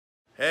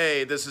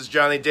Hey, this is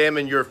Johnny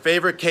Damon, your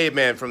favorite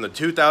caveman from the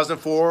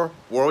 2004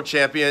 World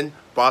Champion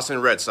Boston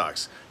Red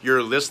Sox.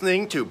 You're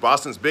listening to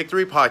Boston's Big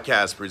Three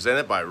podcast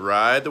presented by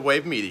Ride the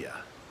Wave Media.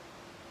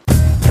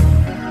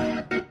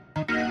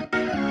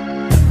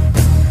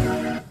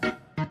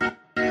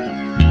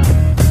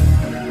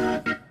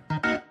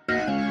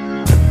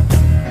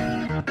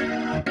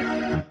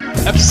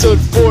 Episode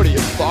 40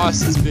 of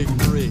Boston's Big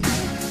Three,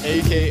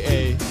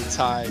 a.k.a. the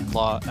Ty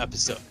Law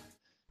episode.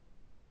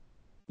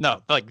 No,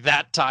 like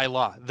that Ty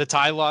Law. The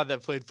Ty Law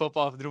that played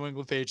football for the New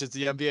England Patriots,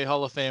 the NBA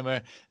Hall of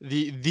Famer.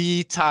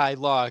 The Ty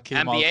Law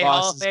came on NBA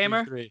Boston's Hall of Famer?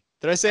 Big Three.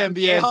 Did I say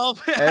NBA? Hall of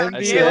NBA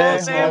Hall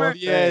of Famer.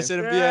 NBA. I said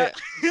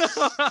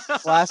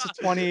NBA. Class of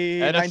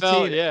 2019.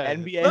 NFL, yeah.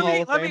 NBA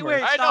Hall of let me Famer.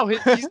 wait. I know,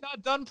 he's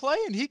not done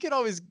playing. He could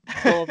always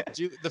go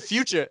the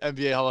future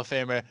NBA Hall of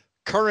Famer.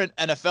 Current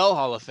NFL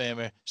Hall of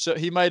Famer. So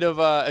he might have,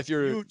 if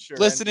you're Future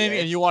listening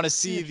NBA. and you want to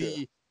see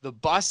Future. the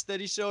bust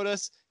that he showed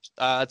us,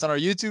 it's on our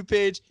YouTube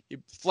page. He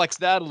flexed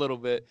that a little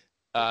bit.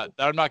 I'm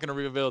not going to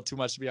reveal too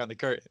much beyond the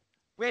curtain.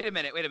 Wait a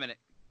minute.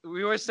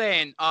 We were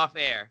saying off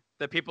air,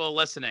 the people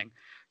listening,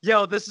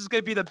 yo, this is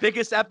going to be the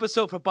biggest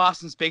episode for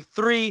Boston's Big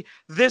Three.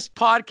 This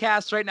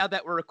podcast right now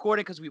that we're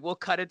recording, because we will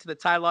cut into the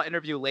Ty Law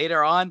interview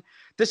later on.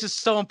 This is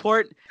so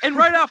important. And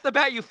right off the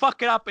bat, you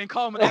fuck it up and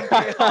call him an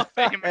NBA Hall of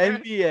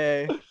Famer.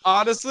 NBA.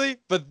 Honestly,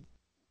 but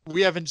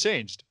we haven't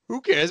changed.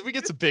 Who cares? We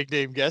get some big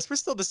name guests. We're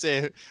still the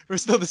same. We're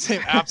still the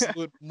same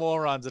absolute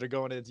morons that are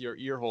going into your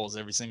ear holes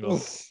every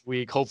single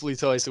week. Hopefully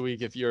twice a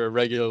week if you're a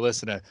regular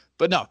listener.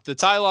 But no, the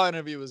Ty Law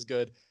interview was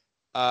good.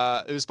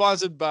 It was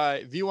sponsored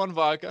by V1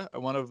 Vodka,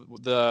 one of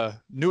the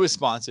newest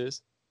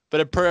sponsors.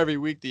 But per every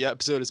week, the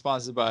episode is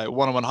sponsored by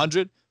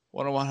 10100.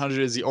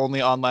 10100 is the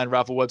only online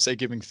raffle website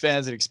giving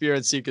fans and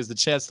experience seekers the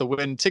chance to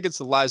win tickets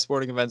to live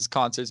sporting events,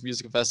 concerts,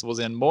 music festivals,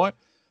 and more.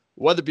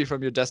 Whether it be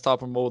from your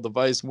desktop or mobile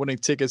device, winning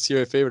tickets to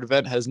your favorite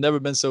event has never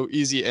been so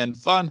easy and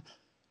fun.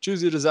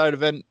 Choose your desired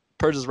event,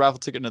 purchase a raffle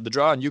ticket into the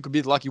draw, and you could be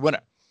the lucky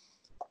winner.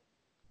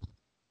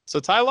 So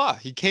Ty Law,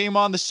 he came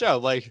on the show.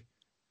 Like,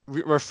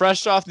 we're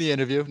fresh off the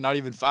interview, not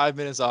even 5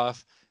 minutes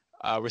off.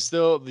 We're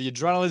still, the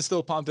adrenaline's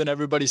still pumping.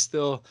 Everybody's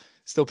still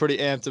pretty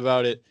amped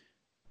about it.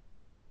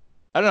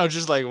 I don't know,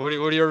 just like, what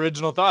are your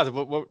original thoughts?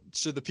 What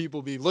should the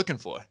people be looking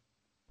for?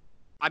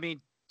 I mean,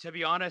 to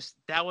be honest,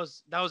 that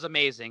was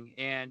amazing.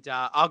 And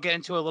I'll get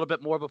into it a little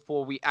bit more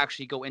before we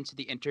actually go into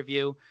the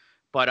interview.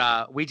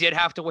 But we did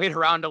have to wait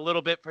around a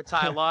little bit for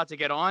Ty Law to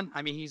get on.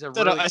 I mean, he's a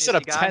really I set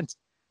up busy guy. tent.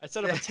 I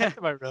set up a tent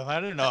in my room.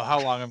 I don't know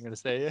how long I'm going to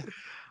stay here.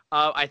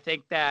 I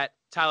think that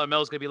Tyler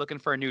Mills is going to be looking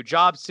for a new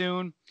job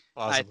soon.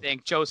 Possibly. I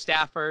think Joe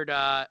Stafford,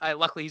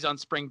 luckily he's on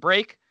spring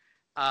break.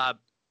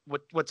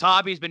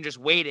 Watabi's been just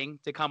waiting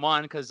to come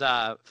on because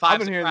I've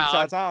Five's been here a the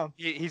crowd. entire time.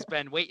 He's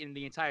been waiting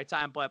the entire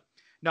time. But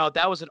no,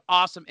 that was an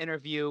awesome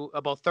interview,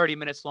 about 30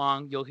 minutes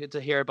long. You'll get to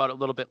hear about it a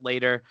little bit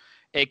later.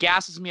 It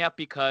gasses me up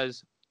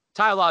because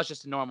Ty Law is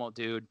just a normal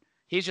dude.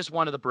 He's just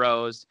one of the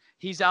bros.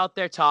 He's out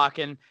there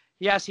talking.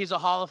 Yes, he's a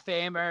Hall of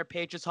Famer,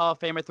 Patriots Hall of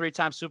Famer,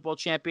 3-time Super Bowl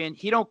champion.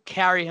 He don't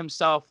carry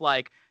himself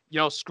like,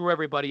 screw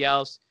everybody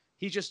else.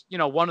 He's just,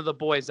 one of the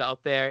boys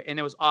out there, and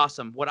it was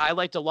awesome. What I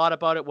liked a lot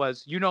about it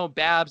was,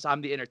 Babs, I'm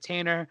the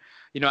entertainer.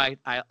 I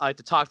like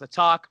to talk the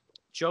talk.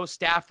 Joe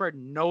Stafford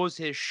knows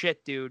his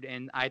shit, dude,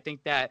 and I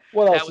think that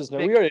What that else was is new?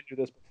 big. We already knew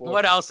this before.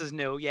 What else is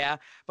new? Yeah.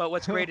 But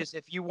what's great is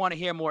if you want to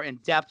hear more in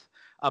depth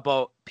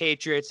about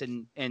Patriots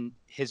and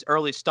his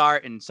early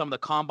start and some of the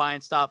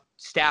combine stuff,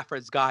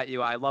 Stafford's got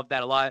you. I love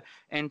that a lot.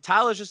 And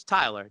Tyler's just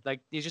Tyler. Like,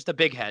 he's just a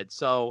big head.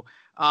 So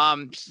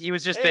he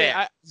was just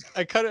there.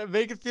 I kind of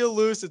make it feel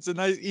loose. It's a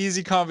nice,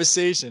 easy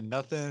conversation.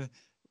 Nothing.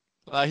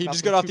 He just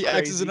Nothing got off too the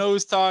X's crazy. and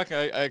O's talk.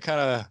 I kind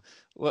of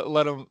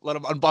let him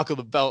unbuckle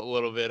the belt a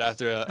little bit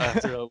after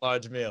a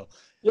large meal.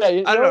 Yeah,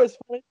 you I don't know know. what's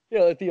funny?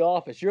 At the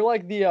office, you're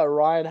like the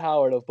Ryan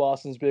Howard of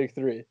Boston's Big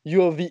Three.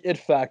 You have the it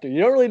factor. You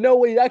don't really know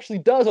what he actually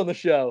does on the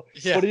show,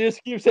 Yeah. but he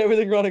just keeps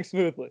everything running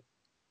smoothly.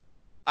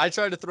 I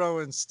tried to throw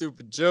in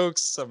stupid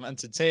jokes, some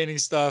entertaining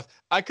stuff.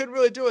 I couldn't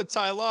really do it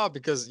Ty Law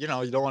because you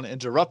don't want to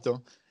interrupt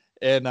him.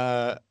 And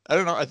I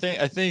don't know. I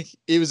think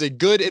it was a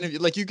good interview.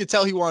 Like, you could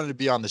tell he wanted to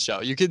be on the show.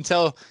 You can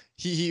tell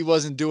he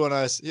wasn't doing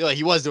us.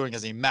 He was doing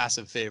us a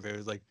massive favor. It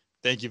was like,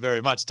 thank you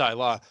very much, Ty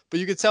Law. But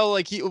you could tell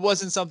like it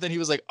wasn't something he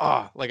was like,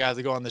 I have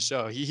to go on the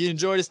show. He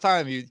enjoyed his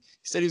time. He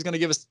said he was going to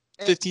give us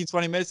 15,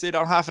 20 minutes. They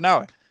don't half an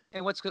hour.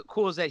 And what's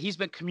cool is that he's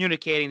been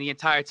communicating the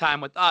entire time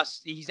with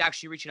us. He's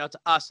actually reaching out to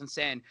us and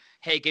saying,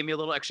 hey, give me a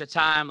little extra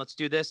time. Let's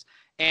do this.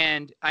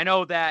 And I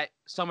know that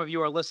some of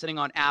you are listening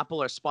on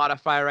Apple or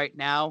Spotify right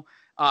now.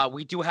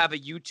 We do have a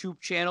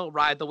YouTube channel,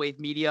 Ride the Wave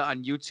Media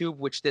on YouTube,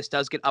 which this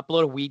does get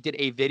uploaded. We did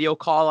a video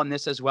call on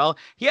this as well.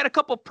 He had a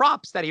couple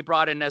props that he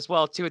brought in as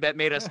well, too, that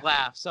made us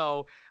laugh.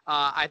 So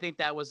I think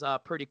that was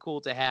pretty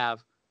cool to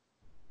have.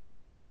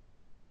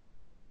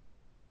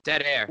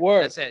 Dead air.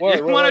 That's it.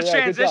 You want to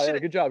transition?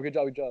 Good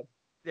job.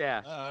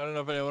 Yeah. I don't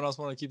know if anyone else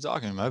want to keep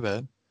talking. My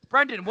bad.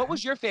 Brendan, what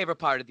was your favorite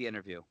part of the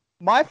interview?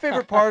 My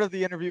favorite part of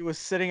the interview was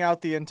sitting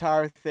out the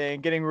entire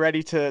thing, getting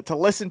ready to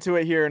listen to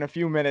it here in a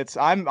few minutes.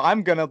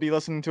 I'm gonna be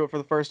listening to it for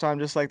the first time,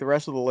 just like the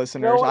rest of the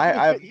listeners. what?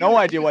 I have no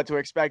idea what to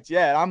expect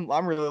yet.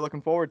 I'm really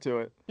looking forward to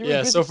it. He was Yeah,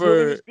 busy so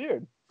grooming his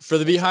beard. for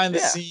the behind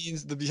Yeah.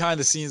 the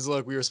behind the scenes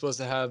look, we were supposed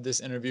to have this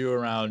interview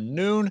around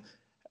noon.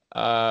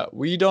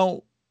 We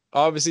don't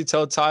obviously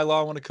tell Ty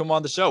Law when to come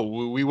on the show.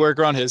 We work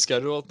around his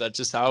schedule. That's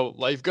just how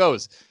life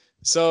goes.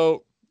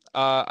 So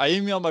I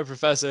emailed my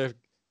professor.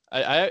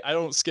 I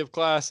don't skip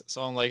class,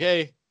 so I'm like,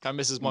 hey, can I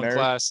miss this one Nerd.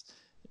 class?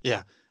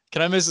 Yeah,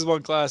 can I miss this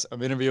one class?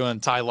 I'm interviewing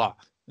Ty Law.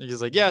 And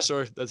he's like, yeah,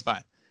 sure, that's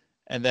fine.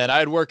 And then I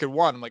had work at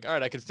 1. I'm like, all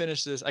right, I could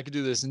finish this. I could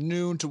do this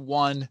noon to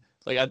 1.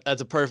 Like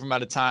that's a perfect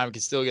amount of time. I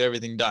can still get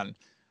everything done.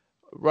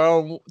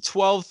 Around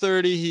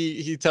 12:30,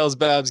 he tells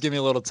Babs, give me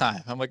a little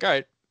time. I'm like, all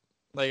right.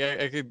 Like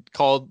I could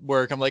call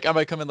work. I'm like, I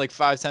might come in like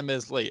 5-10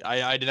 minutes late.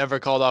 I never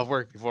called off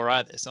work before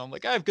either. So I'm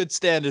like, I have good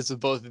standards with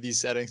both of these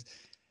settings.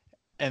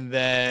 And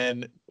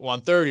then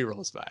 1:30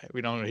 rolls by.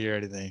 We don't hear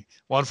anything.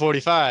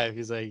 1:45,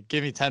 he's like,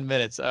 give me 10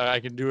 minutes. I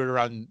can do it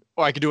around,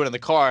 or I can do it in the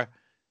car.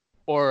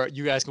 Or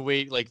you guys can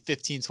wait like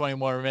 15, 20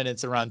 more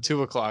minutes around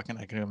 2 o'clock. And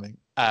I can,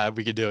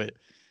 we could do it.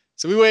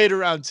 So we wait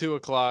around 2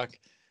 o'clock.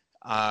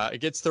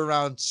 It gets to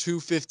around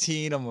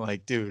 2:15. I'm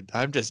like, dude,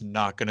 I'm just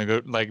not gonna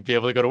go be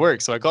able to go to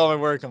work. So I call my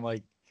work. I'm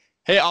like,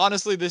 hey,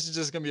 honestly, this is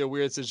just gonna be a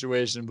weird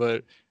situation,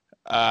 but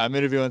I'm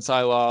interviewing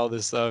Ty Law, all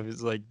this stuff.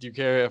 He's like, do you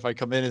care if I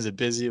come in? Is it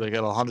busy? Like,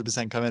 I'll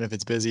 100% come in if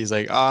it's busy. He's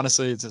like,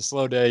 honestly, it's a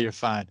slow day. You're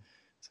fine.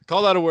 So I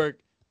called out of work,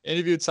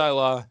 interviewed Ty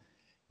Law.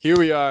 Here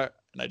we are.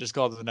 And I just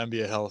called him an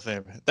NBA Hall of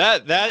Famer.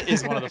 That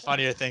is one of the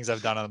funnier things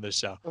I've done on this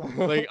show.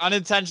 Like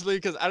unintentionally,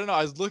 because I don't know.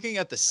 I was looking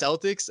at the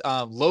Celtics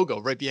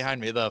logo right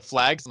behind me, the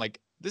flags. I'm like,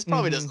 this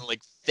probably doesn't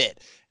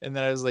fit. And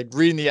then I was like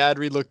reading the ad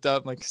read, looked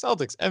up, I'm like,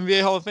 Celtics,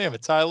 NBA Hall of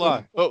Famer, Ty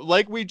Law. But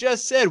like we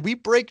just said, we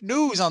break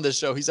news on this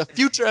show. He's a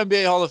future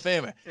NBA Hall of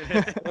Famer.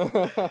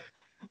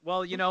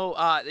 Well, you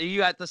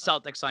got the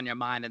Celtics on your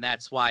mind, and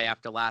that's why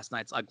after last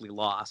night's ugly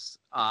loss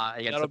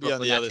against That'll the be on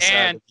Brooklyn the other Nets, side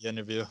and of the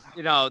interview.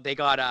 they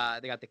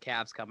got the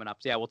Cavs coming up.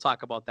 So yeah, we'll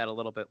talk about that a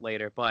little bit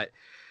later. But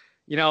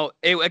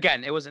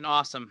it was an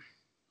awesome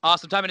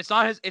time, and it's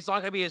not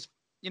gonna be his.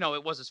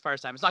 It was his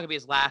first time. It's not going to be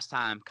his last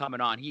time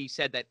coming on. He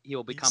said that he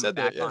will be coming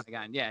back on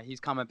again. Yeah, he's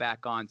coming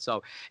back on.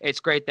 So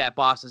it's great that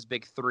Boston's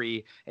Big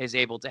Three is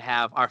able to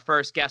have our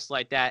first guest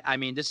like that. I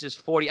mean, this is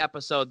 40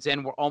 episodes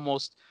in.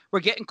 We're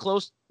getting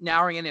close,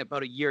 narrowing in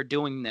about a year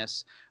doing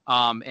this.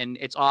 And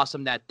it's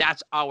awesome that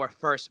that's our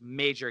first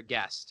major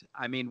guest.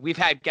 I mean, we've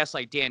had guests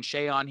like Dan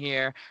Shea on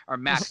here or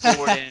Matt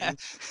Gordon.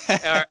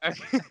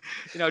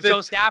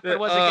 Joe Stafford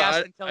was a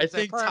guest. I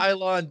think Ty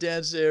Law and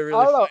Dan Shea are really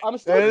I don't know. I'm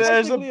still There's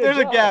technically a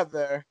guest. gap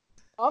there.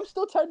 I'm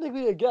still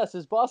technically a guest.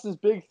 It's Boston's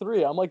Big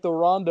Three. I'm like the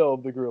Rondo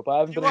of the group. I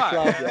haven't been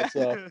assigned yet.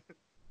 So. All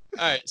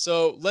right,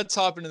 so let's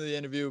hop into the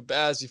interview.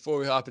 Baz, before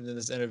we hop into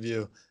this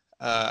interview,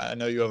 I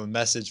know you have a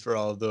message for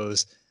all of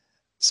those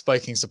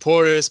spiking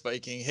supporters,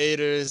 spiking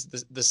haters,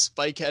 the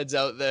spike heads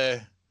out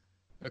there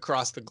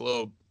across the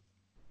globe.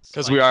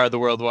 Because we are the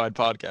worldwide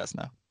podcast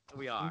now.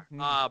 We are.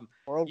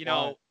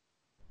 Worldwide.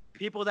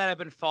 People that have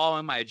been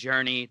following my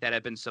journey, that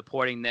have been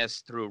supporting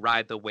this through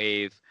Ride the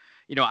Wave,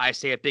 I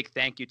say a big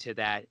thank you to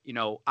that.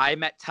 I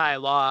met Ty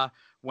Law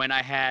when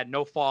I had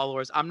no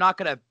followers. I'm not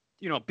going to,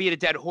 beat a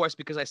dead horse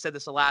because I said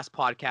this the last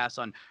podcast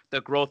on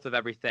the growth of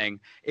everything.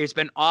 It's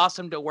been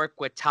awesome to work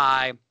with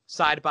Ty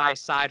side by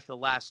side for the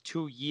last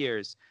 2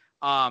 years.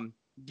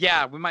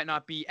 Yeah, we might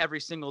not be every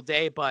single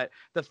day, but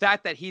the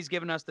fact that he's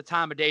given us the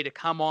time of day to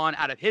come on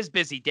out of his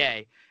busy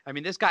day. I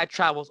mean, this guy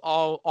travels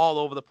all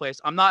over the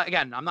place. I'm not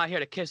here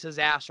to kiss his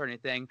ass or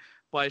anything,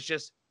 but it's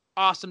just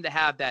awesome to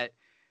have that.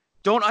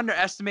 Don't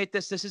underestimate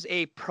this. This is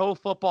a Pro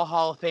Football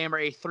Hall of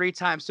Famer, a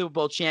 3-time Super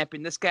Bowl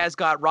champion. This guy's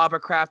got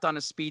Robert Kraft on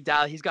his speed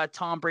dial. He's got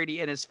Tom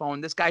Brady in his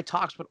phone. This guy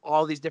talks with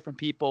all these different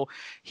people.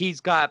 He's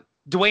got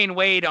Dwayne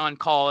Wade on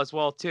call as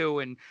well, too.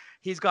 And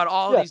he's got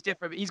all these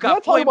different – he's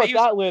got We're going to talk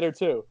about that later,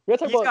 too. We're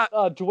going to talk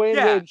about Dwayne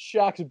Wade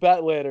Shaq's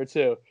bet later,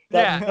 too.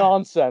 That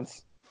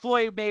nonsense.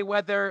 Floyd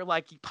Mayweather,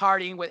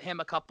 partying with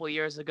him a couple of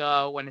years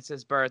ago when it's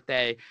his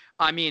birthday.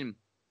 I mean,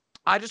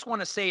 I just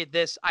want to say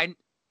this.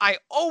 I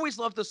always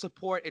love the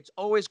support. It's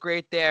always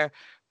great there.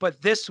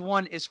 But this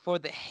one is for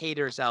the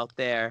haters out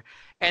there.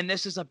 And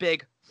this is a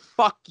big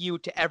fuck you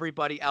to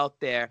everybody out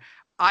there.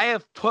 I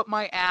have put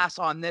my ass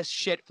on this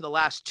shit for the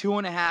last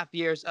 2.5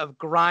 years of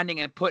grinding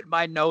and putting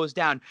my nose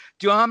down.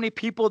 Do you know how many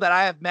people that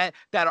I have met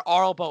that are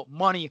all about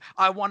money?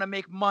 I want to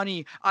make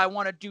money. I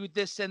want to do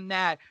this and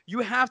that. You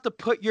have to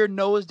put your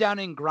nose down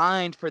and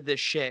grind for this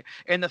shit.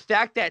 And the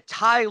fact that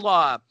Ty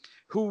Law,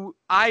 who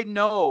I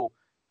know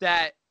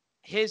that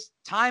his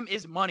time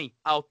is money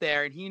out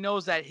there, and he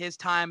knows that his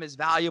time is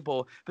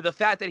valuable. But the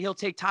fact that he'll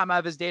take time out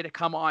of his day to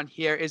come on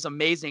here is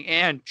amazing.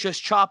 And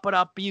just chop it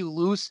up, be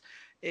loose,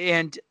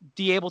 and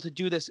be able to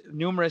do this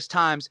numerous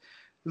times.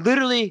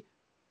 Literally,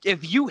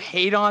 if you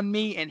hate on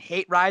me and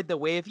hate Ride the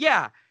Wave,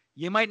 yeah,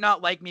 you might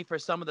not like me for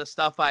some of the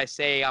stuff I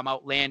say. I'm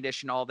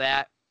outlandish and all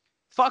that.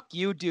 Fuck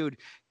you, dude.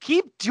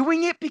 Keep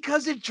doing it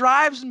because it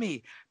drives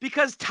me.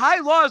 Because Ty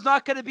Law is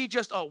not going to be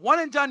just a one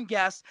and done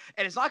guest,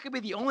 and it's not going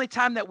to be the only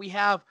time that we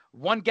have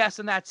one guest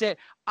and that's it.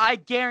 I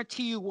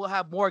guarantee you we'll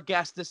have more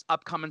guests this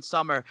upcoming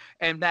summer.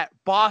 And that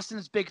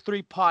Boston's Big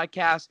Three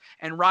podcast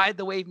and Ride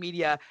the Wave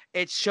Media,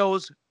 it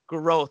shows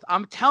growth.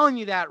 I'm telling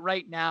you that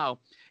right now.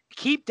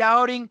 Keep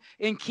doubting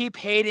and keep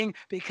hating,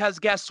 because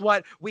guess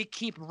what? We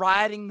keep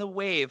riding the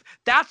wave.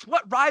 That's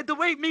what Ride the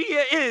Wave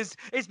Media is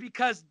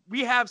because we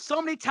have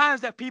so many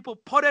times that people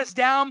put us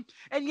down.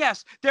 And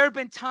yes, there have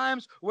been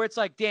times where it's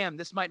like, damn,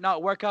 this might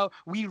not work out.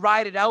 We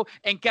ride it out.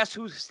 And guess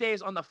who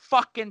stays on the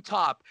fucking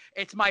top?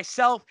 It's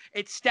myself.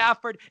 It's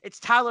Stafford. It's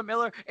Tyler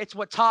Miller. It's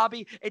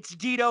Watabi. It's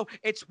Dito.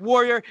 It's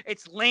Warrior.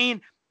 It's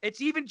Lane. It's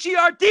even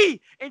GRD,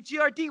 and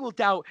GRD will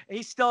doubt. And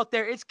he's still out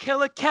there. It's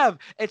Killer Kev.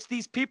 It's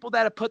these people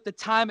that have put the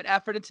time and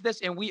effort into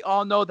this, and we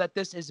all know that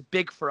this is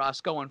big for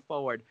us going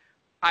forward.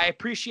 I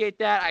appreciate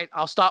that.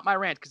 I'll stop my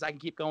rant because I can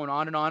keep going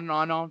on and on and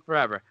on and on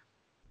forever.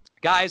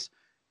 Guys,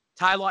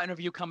 Ty Law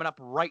interview coming up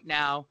right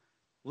now.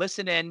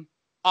 Listen in.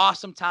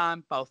 Awesome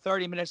time, about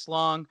 30 minutes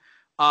long.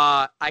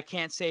 I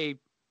can't say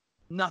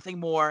nothing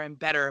more and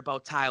better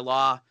about Ty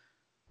Law.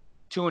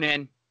 Tune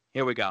in.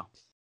 Here we go.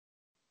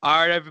 All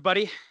right,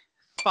 everybody.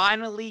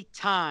 Finally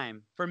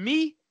time. For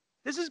me,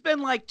 this has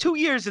been like 2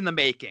 years in the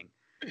making.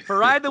 For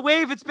Ride the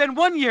Wave, it's been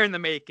 1 year in the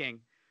making.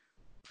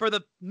 For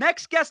the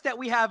next guest that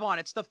we have on,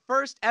 it's the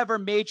first ever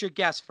major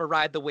guest for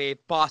Ride the Wave,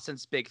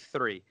 Boston's Big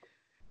Three.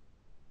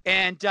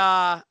 And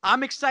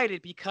I'm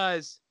excited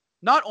because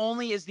not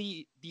only is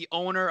the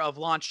owner of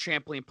Launch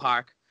Trampoline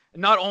Park,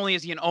 not only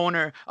is he an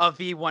owner of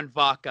V1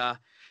 Vodka,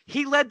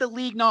 he led the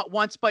league not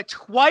once, but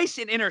twice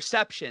in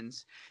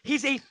interceptions.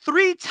 He's a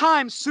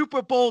 3-time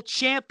Super Bowl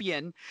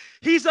champion.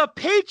 He's a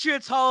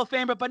Patriots Hall of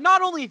Famer, but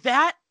not only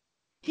that,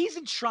 he's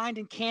enshrined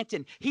in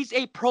Canton. He's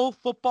a Pro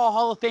Football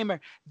Hall of Famer.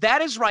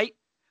 That is right.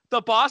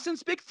 The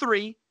Boston's Big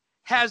Three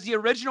has the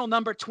original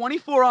number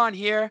 24 on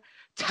here,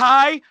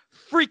 Ty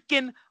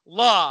freaking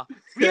Law.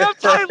 We have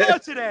Ty Law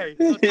today.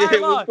 So Ty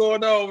Law, what's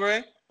going on,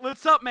 man?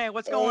 what's up, man?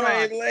 What's going on?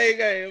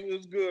 Hey, it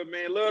was good,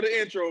 man. Love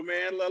the intro,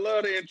 man.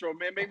 Love the intro,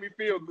 man. Make me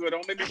feel good.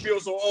 Don't make me feel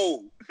so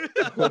old.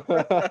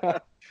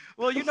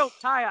 Well, you know,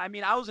 Ty, I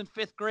mean, I was in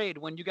 5th grade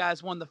when you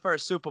guys won the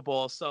first Super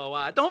Bowl,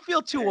 so don't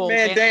feel too old.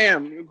 Man,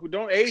 damn.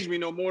 Don't age me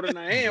no more than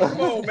I am.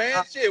 Come on,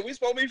 man. Shit, we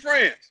supposed to be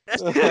friends.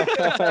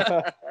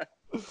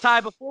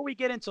 Ty, before we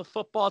get into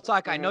football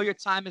talk, I know your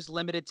time is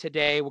limited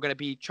today. We're going to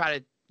be trying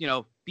to,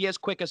 be as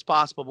quick as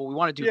possible, but we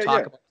want to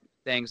talk about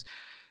things.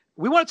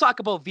 We want to talk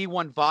about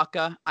V1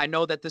 Vodka. I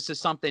know that this is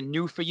something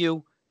new for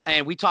you,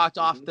 and we talked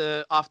off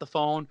the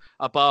phone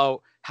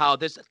about how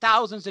there's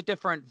thousands of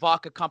different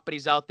vodka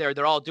companies out there.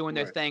 They're all doing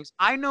their things.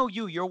 I know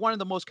you're one of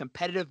the most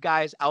competitive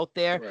guys out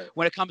there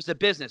when it comes to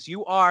business.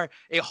 You are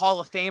a Hall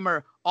of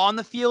Famer on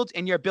the field,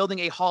 and you're building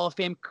a Hall of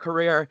Fame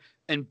career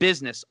in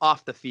business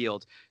off the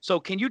field. So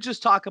can you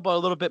just talk about a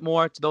little bit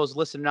more to those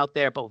listening out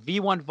there about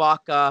V1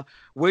 Vodka,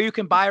 where you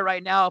can buy it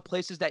right now,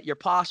 places that you're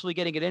possibly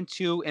getting it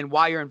into, and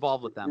why you're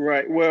involved with them?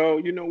 Right. Well,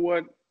 you know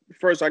what?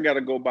 First, I got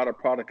to go by the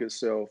product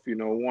itself.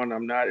 One,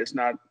 I'm not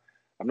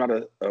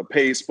a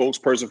paid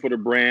spokesperson for the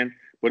brand,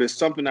 but it's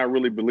something I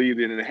really believed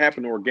in, and it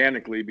happened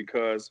organically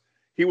because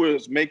he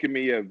was making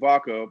me a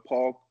vodka.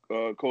 Paul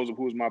Kozub,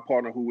 who was my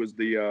partner, who was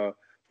the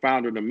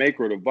founder and the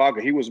maker of the vodka,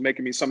 he was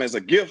making me some as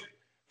a gift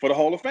for the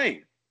Hall of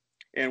Fame.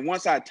 And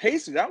once I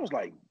tasted it, I was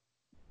like,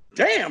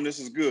 damn, this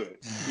is good.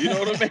 You know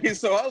what I mean?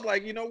 So I was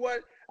like, you know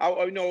what?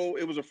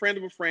 It was a friend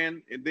of a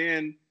friend. And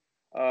then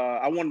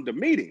I wanted to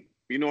meet him.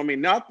 You know what I mean?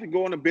 Not to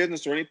go into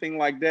business or anything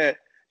like that,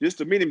 just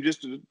to meet him,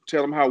 just to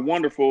tell him how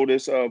wonderful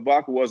this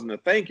vodka was and to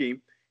thank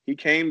him. He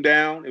came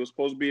down. It was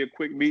supposed to be a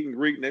quick meet and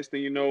greet. Next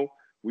thing you know,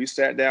 we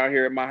sat down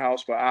here at my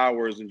house for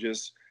hours and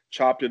just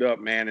chopped it up,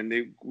 man. And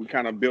we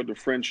kind of built a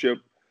friendship,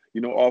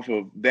 off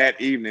of that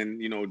evening,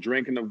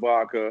 drinking the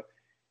vodka.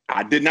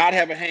 I did not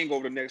have a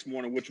hangover the next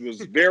morning, which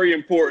was very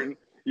important,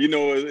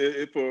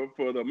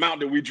 for the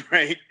amount that we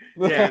drank.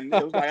 Yeah. And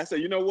it was like, I said,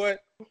 you know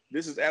what?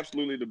 This is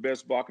absolutely the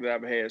best vodka that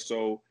I've had.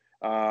 So,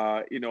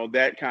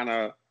 that kind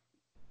of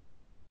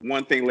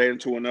one thing led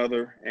into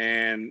another.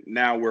 And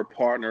now we're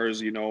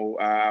partners. I'm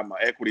an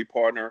equity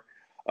partner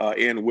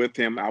in with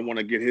him. I want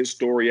to get his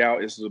story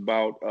out. This is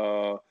about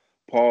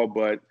Paul,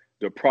 but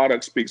the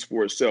product speaks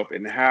for itself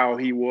and how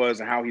he was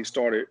and how he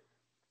started,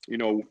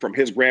 from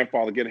his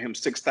grandfather getting him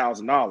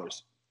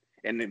 $6,000.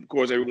 And then, of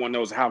course, everyone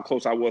knows how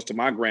close I was to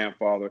my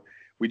grandfather.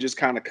 We just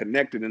kind of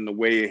connected in the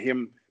way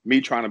me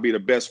trying to be the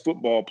best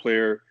football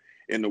player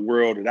in the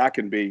world that I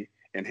can be,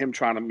 and him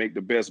trying to make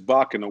the best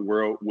vodka in the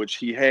world, which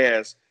he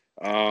has.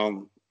 I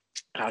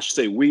should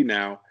say we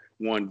now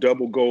won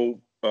double gold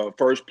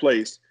first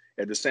place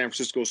at the San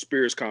Francisco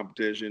Spirits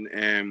competition.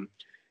 And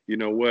you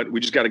know what? We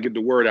just got to get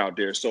the word out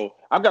there. So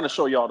I'm going to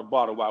show y'all the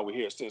bottle while we're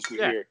here, since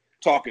we're here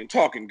talking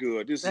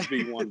good. This is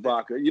V1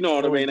 Vodka. You know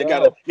what I mean? I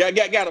got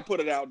to put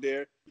it out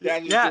there.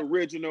 That is the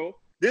original.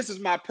 This is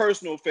my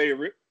personal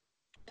favorite.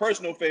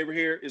 Personal favorite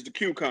here is the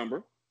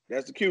cucumber.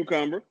 That's the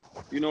cucumber.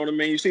 You know what I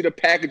mean? You see the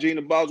packaging,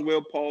 the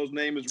Boswell Paul's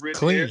name is written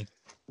clean. there.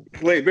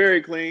 Clean,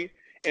 very clean.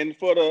 And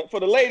for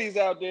the ladies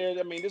out there,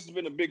 I mean, this has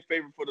been a big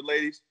favorite for the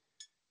ladies.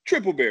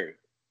 Triple Berry.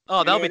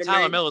 Oh, that'll know be what I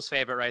Tyler mean? Miller's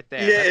favorite right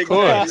there. Yeah, That's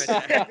course.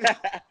 classic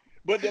right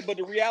there. but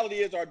the reality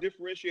is, our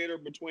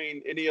differentiator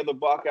between any other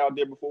vodka out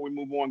there, before we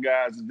move on,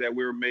 guys, is that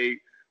we're made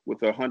with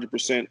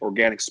 100%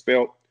 organic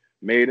spelt,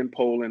 made in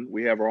Poland.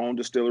 We have our own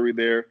distillery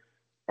there.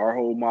 Our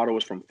whole motto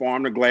is from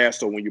farm to glass.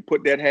 So when you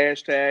put that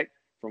hashtag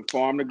from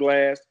farm to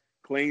glass,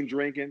 clean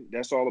drinking,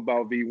 that's all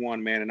about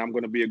V1, man. And I'm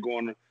going to be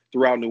going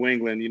throughout New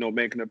England,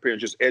 making an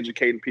appearance, just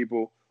educating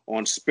people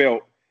on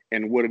spelt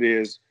and what it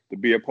is to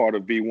be a part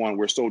of V1.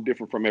 We're so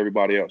different from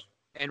everybody else.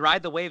 And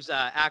Ride the Waves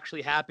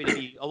actually happy to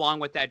be along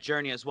with that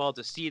journey as well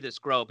to see this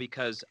grow,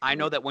 because I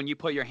know that when you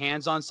put your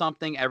hands on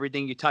something,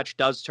 everything you touch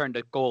does turn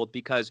to gold,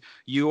 because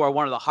you are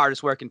one of the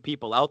hardest working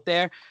people out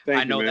there.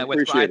 Thank I know you, man. that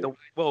with Appreciate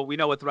we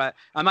know with Ride,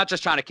 I'm not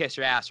just trying to kiss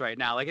your ass right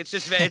now. Like, it's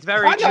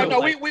very I know, true. no,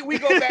 Like, we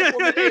go back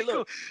for a minute. Hey,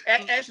 look,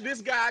 actually,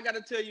 this guy, I got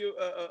to tell you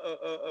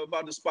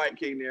about the Spike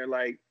King there.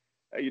 Like,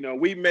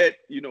 we met,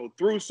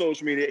 through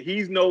social media.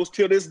 He knows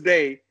till this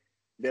day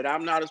that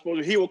I'm not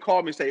supposed to. He will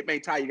call me and say,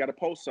 "Man, Ty, you got to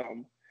post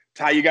something.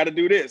 Ty, you got to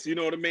do this." You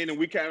know what I mean? And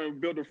we kind of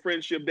built a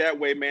friendship that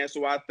way, man.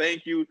 So I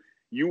thank you.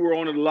 You were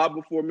on it a lot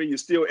before me. You're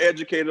still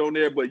educated on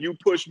there, but you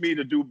pushed me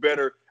to do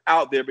better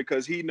out there,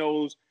 because he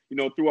knows,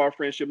 through our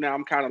friendship now,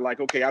 I'm kind of like,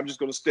 okay, I'm just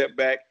going to step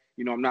back.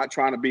 I'm not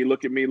trying to be,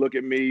 look at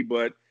me.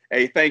 But,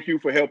 hey, thank you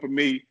for helping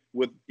me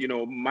with,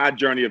 my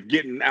journey of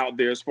getting out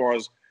there as far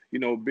as,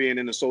 being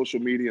in the social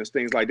media and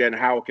things like that, and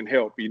how it can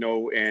help,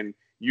 and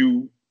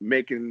you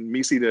making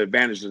me see the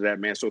advantages of that,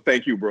 man. So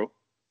thank you, bro.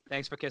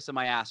 thanks for kissing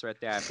my ass right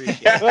there. I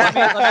appreciate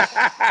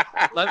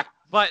it.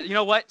 But you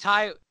know what,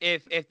 Ty?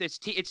 If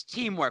it's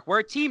teamwork. We're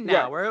a team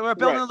now. Right. We're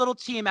building Right. a little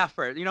team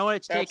effort. You know what?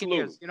 It's taking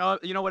years.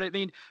 Absolutely. You know what I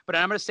mean? But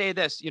I'm gonna say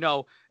this.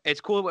 It's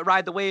cool with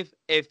Ride the Wave.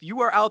 If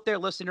you are out there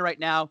listening right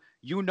now,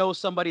 you know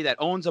somebody that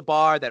owns a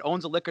bar, that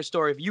owns a liquor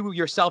store. If you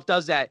yourself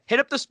does that, hit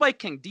up the Spike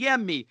King,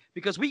 DM me,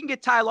 because we can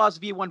get Ty Law's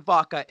V1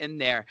 Vodka in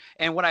there.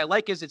 And what I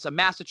like is it's a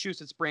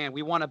Massachusetts brand.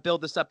 We want to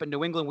build this up in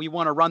New England. We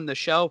want to run the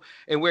show,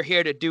 and we're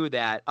here to do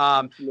that.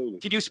 Absolutely.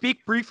 Could you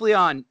speak briefly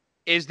on,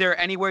 is there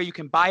anywhere you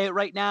can buy it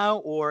right now,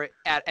 or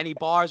at any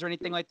bars or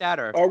anything like that?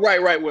 Or Oh,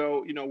 right.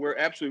 Well, we're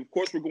absolutely, of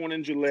course, we're going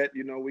in Gillette.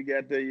 We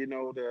got the,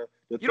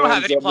 the you don't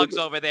have thumbs any up plugs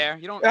liquor. over there.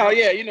 You don't. Oh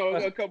yeah,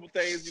 a couple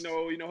things.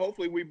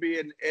 Hopefully we be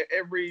in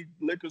every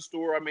liquor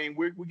store. I mean,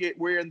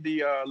 we're in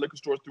the liquor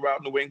stores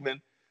throughout New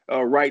England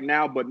right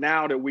now. But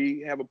now that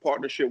we have a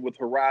partnership with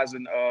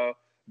Horizon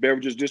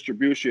Beverages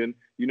Distribution,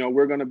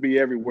 we're going to be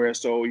everywhere.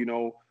 So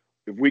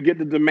if we get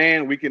the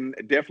demand, we can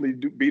definitely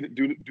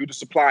do the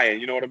supplying.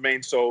 You know what I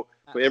mean? So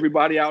for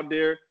everybody out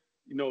there,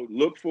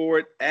 look for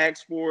it,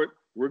 ask for it.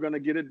 We're going to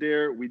get it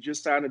there. We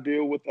just signed a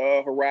deal with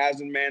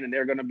Horizon, man, and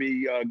they're going to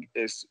be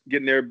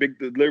getting their big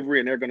delivery,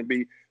 and they're going to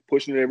be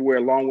pushing it everywhere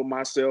along with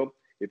myself.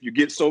 If you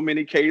get so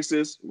many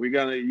cases, we're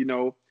going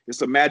to,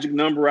 it's a magic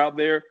number out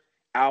there.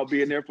 I'll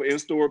be in there for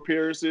in-store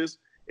appearances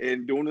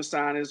and doing the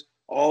signings.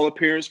 All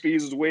appearance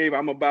fees is waived.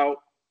 I'm about,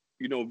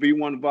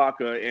 V1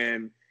 Vodka,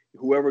 and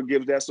whoever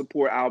gives that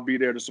support, I'll be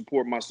there to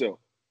support myself.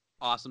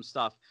 Awesome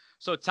stuff.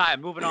 So, Ty,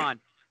 moving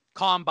on.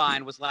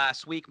 Combine was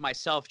last week.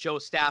 Myself, Joe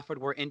Stafford,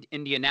 were in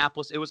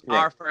Indianapolis. It was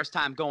our first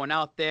time going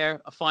out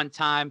there. A fun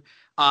time.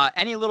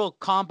 Any little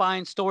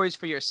combine stories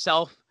for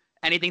yourself?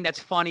 Anything that's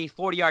funny,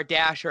 40-yard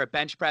dash or a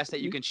bench press that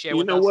you can share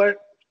with us? You know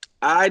what?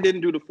 I didn't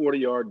do the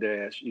 40-yard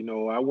dash.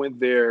 I went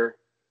there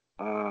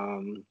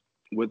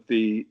with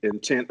the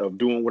intent of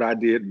doing what I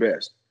did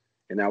best,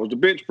 and that was the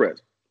bench press.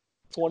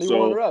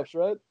 21 reps,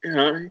 right?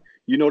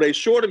 They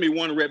shorted me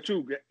one rep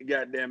too.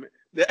 God damn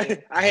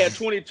it! I had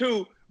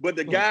 22, but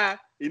the guy,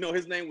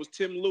 his name was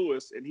Tim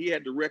Lewis, and he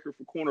had the record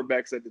for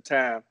cornerbacks at the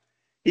time.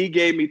 He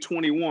gave me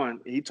 21.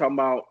 He talking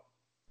about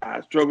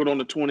I struggled on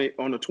the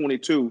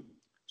 22.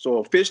 So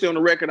officially on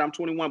the record, I'm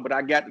 21, but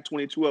I got the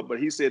 22 up. But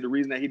he said the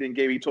reason that he didn't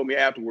give, he told me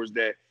afterwards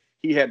that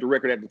he had the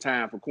record at the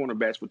time for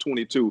cornerbacks for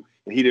 22,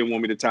 and he didn't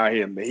want me to tie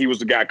him. And he was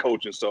the guy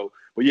coaching. So,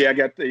 but yeah, I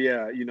got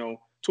the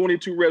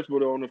 22 reps,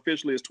 but on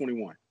officially it's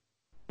 21.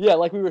 Yeah,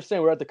 like we were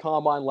saying, we were at the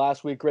Combine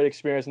last week. Great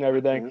experience and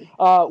everything.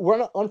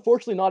 We're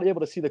unfortunately not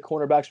able to see the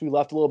cornerbacks. We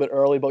left a little bit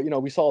early, but,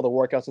 we saw the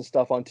workouts and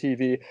stuff on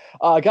TV.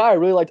 A guy I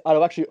really liked out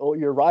of actually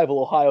your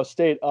rival, Ohio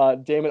State,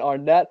 Damon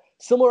Arnett.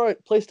 Similar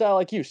play style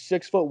like you,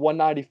 6 foot,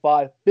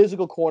 195,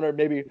 physical corner,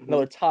 maybe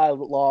another Ty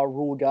Law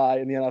rule guy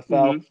in the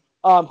NFL.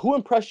 Who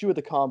impressed you at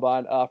the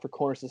Combine for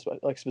corners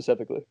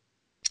specifically?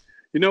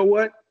 You know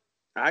what?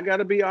 I got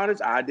to be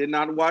honest. I did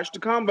not watch the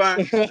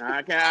Combine.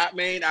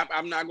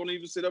 I'm not going to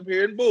even sit up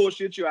here and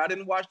bullshit you. I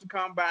didn't watch the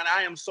Combine.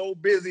 I am so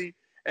busy,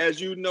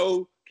 as you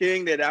know,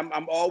 King, that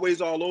I'm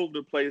always all over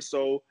the place.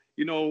 So,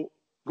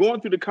 going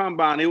through the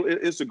Combine,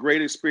 it's a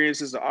great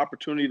experience. It's an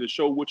opportunity to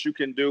show what you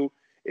can do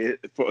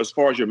as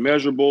far as your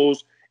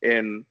measurables.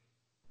 And,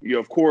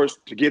 of course,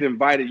 to get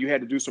invited, you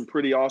had to do some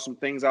pretty awesome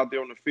things out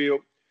there on the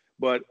field.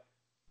 But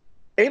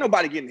ain't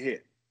nobody getting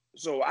hit.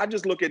 So I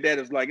just look at that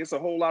as like it's a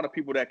whole lot of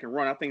people that can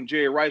run. I think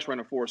Jerry Rice ran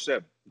a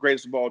 4.7,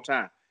 greatest of all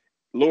time.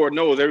 Lord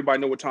knows everybody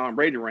know what Tom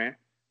Brady ran.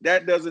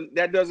 that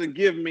doesn't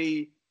give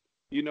me,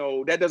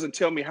 that doesn't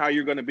tell me how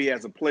you're going to be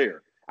as a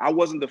player. I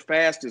wasn't the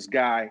fastest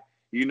guy,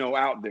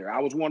 out there. I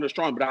was one of the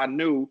strong, but I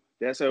knew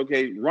that,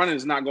 okay, running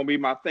is not going to be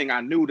my thing.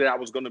 I knew that I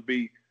was going to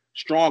be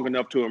strong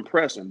enough to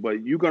impress him,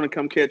 but you're going to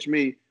come catch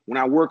me when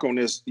I work on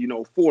this,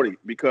 40,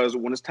 because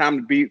when it's time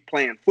to be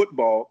playing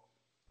football,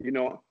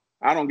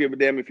 I don't give a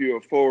damn if you're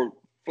a 4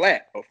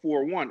 flat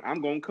or 4-1.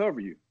 I'm going to cover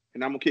you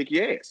and I'm going to kick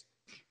your ass.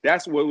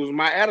 That's what was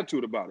my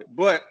attitude about it.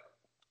 But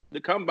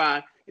the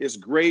combine is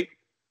great,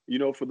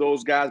 for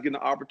those guys getting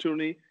the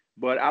opportunity.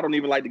 But I don't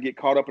even like to get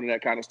caught up in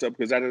that kind of stuff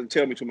because that doesn't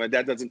tell me too much.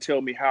 That doesn't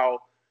tell me how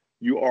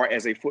you are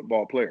as a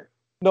football player.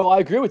 No, I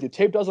agree with you.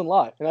 Tape doesn't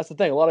lie. And that's the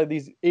thing. A lot of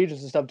these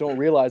agents and stuff don't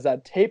realize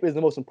that tape is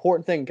the most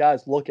important thing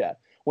guys look at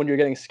when you're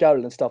getting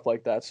scouted and stuff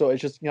like that. So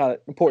it's just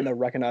important to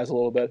recognize a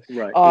little bit.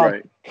 Right,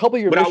 right. Couple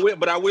of your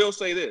but I will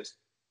say this.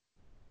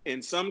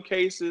 In some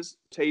cases,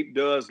 tape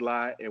does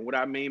lie. And what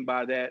I mean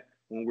by that,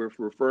 when we're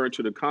referring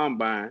to the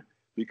combine,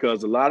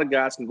 because a lot of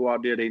guys can go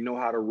out there, they know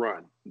how to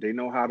run. They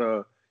know how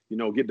to,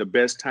 get the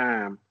best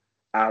time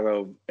out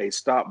of a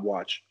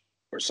stopwatch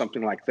or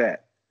something like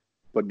that.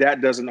 But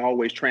that doesn't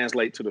always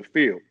translate to the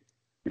field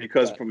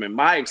because from in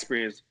my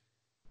experience,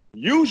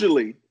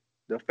 usually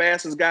the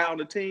fastest guy on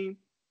the team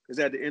is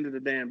at the end of the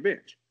damn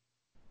bench.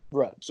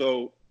 Right.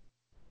 So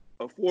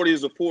a 40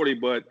 is a 40,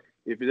 but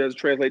if it doesn't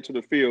translate to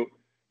the field,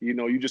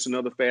 you're just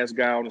another fast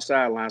guy on the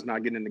sidelines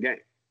not getting in the game.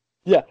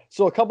 Yeah.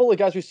 So a couple of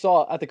guys we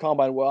saw at the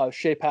combine were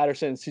Shea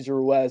Patterson, Cesar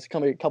Ruiz, a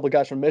couple of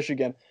guys from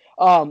Michigan.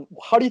 How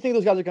do you think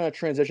those guys are going to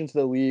transition to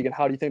the league, and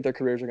how do you think their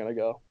careers are going to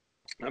go?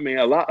 I mean,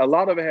 a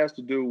lot of it has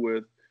to do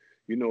with,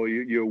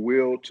 your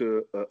will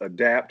to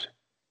adapt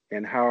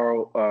and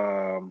how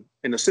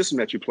in the system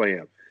that you play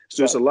in.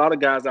 So there's a lot of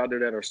guys out there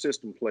that are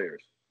system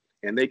players,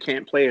 and they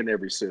can't play in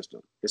every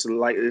system. It's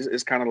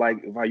kind of like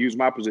if I use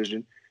my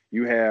position,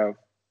 you have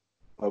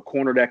a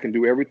corner that can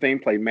do everything,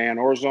 play man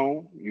or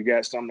zone. You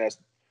got some that's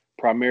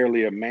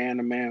primarily a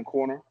man-to-man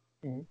corner,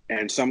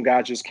 and some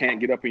guys just can't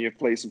get up in your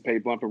place and play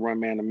bump and run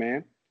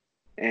man-to-man.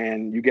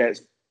 And you got,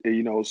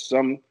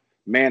 some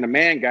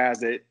man-to-man guys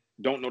that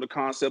don't know the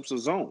concepts of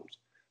zones.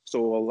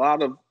 So a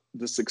lot of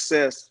the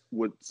success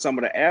with some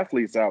of the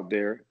athletes out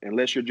there,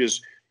 unless you're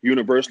just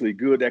universally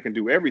good that can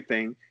do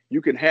everything,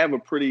 you can have a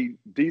pretty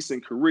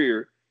decent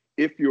career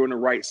if you're in the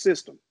right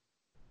system.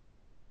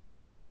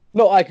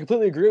 No, I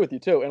completely agree with you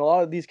too. And a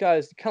lot of these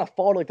guys kind of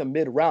fall to like the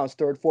mid rounds,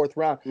 third, fourth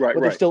round, but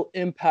they're still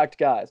impact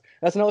guys.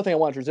 That's another thing I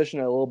want to transition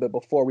in a little bit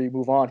before we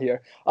move on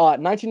here.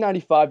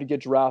 1995, you get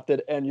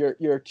drafted, and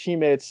your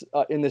teammates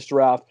in this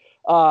draft,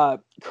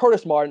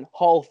 Curtis Martin,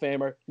 Hall of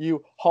Famer,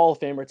 you Hall of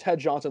Famer, Ted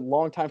Johnson,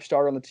 longtime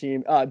starter on the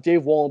team,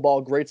 Dave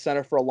Wollenball, great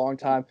center for a long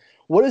time.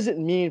 What does it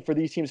mean for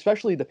these teams,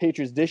 especially the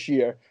Patriots this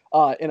year,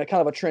 in a kind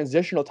of a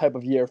transitional type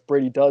of year if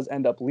Brady does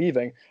end up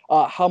leaving,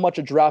 how much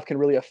a draft can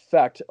really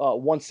affect,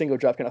 one single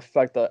draft can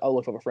affect the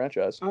outlook of a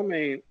franchise? I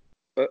mean,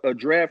 a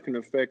draft can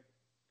affect,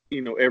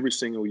 every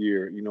single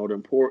year.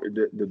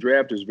 The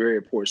draft is very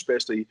important,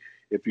 especially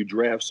if you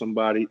draft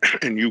somebody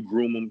and you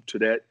groom them to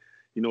that,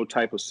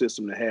 type of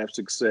system to have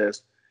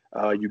success.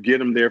 You get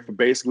them there for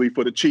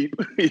the cheap,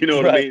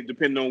 what I mean,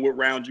 depending on what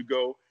round you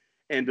go,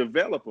 and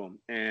develop them.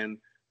 And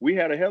we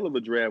had a hell of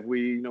a draft.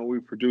 We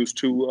produced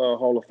 2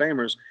 Hall of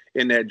Famers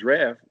in that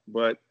draft.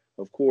 But,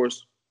 of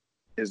course,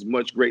 as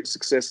much great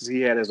success as he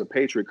had as a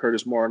Patriot,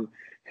 Curtis Martin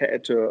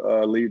had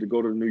to leave to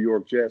go to the New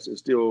York Jets and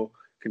still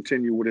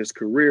continue with his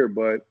career.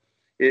 But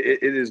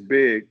it is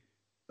big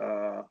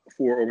for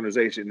an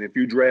organization. If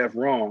you draft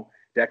wrong,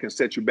 that can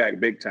set you back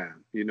big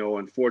time.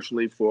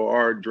 Unfortunately for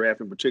our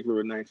draft in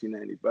particular in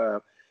 1995,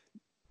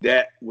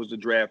 that was the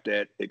draft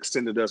that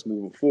extended us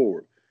moving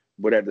forward.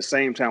 But at the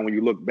same time, when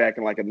you look back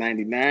in like a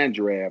 99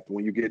 draft,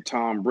 when you get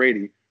Tom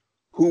Brady,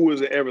 who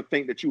was to ever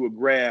think that you would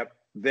grab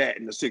that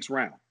in the 6th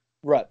round?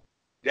 Right.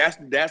 That's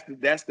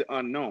the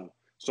unknown.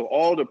 So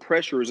all the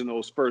pressure is in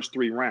those first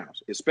 3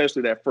 rounds,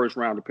 especially that first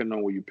round, depending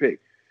on where you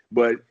pick.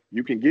 But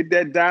you can get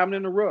that diamond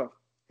in the rough.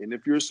 And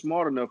if you're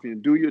smart enough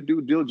and do your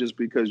due diligence,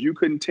 because you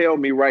couldn't tell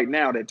me right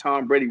now that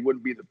Tom Brady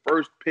wouldn't be the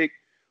first pick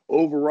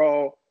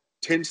overall,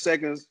 10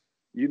 seconds,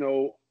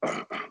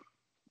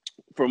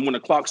 from when the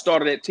clock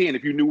started at 10,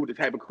 if you knew what the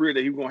type of career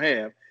that he was going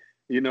to have,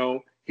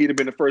 he'd have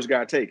been the first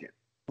guy taken.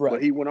 Right.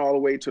 But he went all the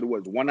way to the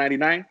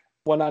 199?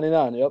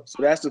 199, yep.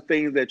 So that's the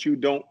things that you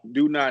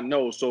do not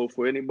know. So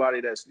for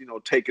anybody that's,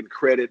 taking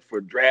credit for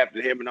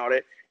drafting him and all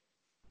that,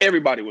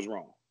 everybody was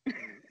wrong.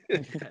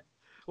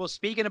 Well,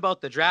 speaking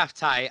about the draft,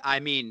 Ty, I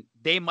mean,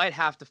 they might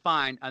have to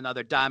find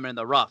another diamond in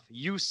the rough.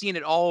 You've seen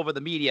it all over the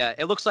media.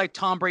 It looks like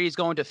Tom Brady's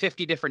going to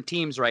 50 different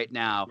teams right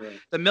now. Right.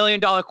 The $1 million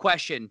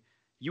question,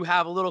 you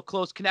have a little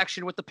close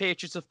connection with the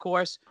Patriots, of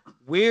course.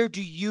 Where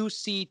do you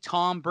see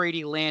Tom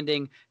Brady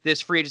landing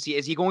this free agency?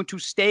 Is he going to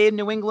stay in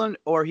New England,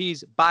 or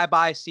he's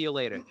bye-bye, see you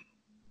later?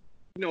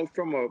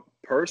 From a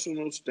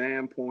personal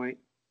standpoint,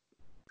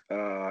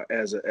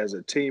 as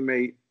a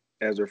teammate,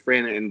 as a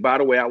friend, and by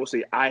the way, I would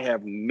say I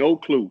have no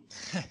clue,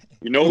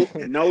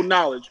 no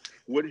knowledge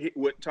what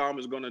Tom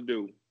is going to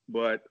do.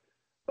 But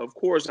of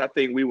course, I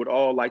think we would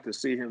all like to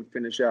see him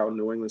finish out in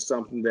New England,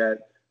 something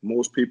that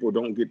most people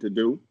don't get to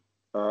do.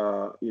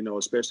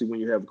 Especially when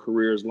you have a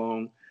career as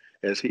long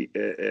as he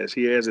has.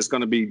 It's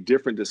going to be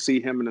different to see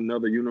him in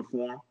another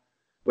uniform.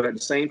 But at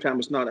the same time,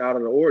 it's not out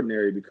of the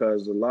ordinary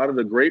because a lot of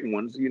the great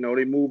ones,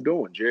 they moved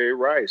on. Jerry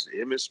Rice,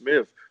 Emmitt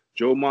Smith,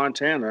 Joe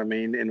Montana. I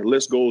mean, and the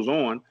list goes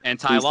on. And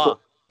Ty Law.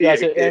 That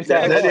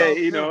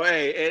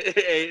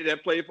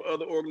played for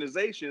other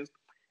organizations.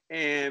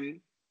 And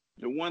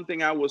the one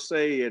thing I will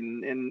say,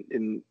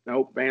 and I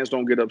hope fans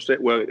don't get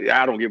upset. Well,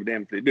 I don't give a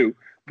damn if they do.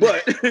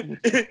 But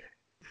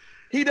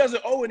he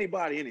doesn't owe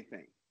anybody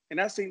anything.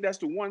 And I think that's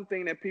the one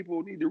thing that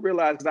people need to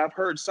realize, because I've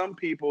heard some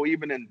people,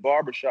 even in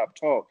barbershop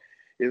talk,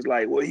 is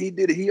like, well, he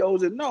did it, he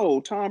owes it. No,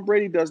 Tom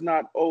Brady does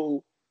not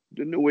owe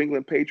the New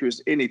England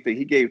Patriots anything.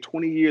 He gave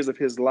 20 years of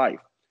his life.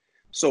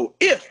 So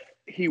if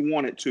he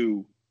wanted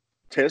to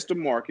test the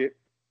market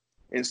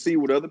and see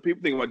what other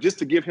people think about, just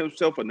to give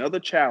himself another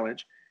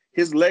challenge,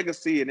 his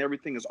legacy and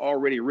everything is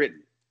already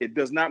written. It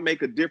does not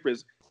make a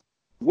difference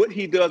what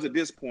he does at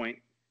this point.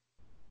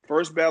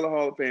 First ballot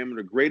Hall of Fame,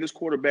 the greatest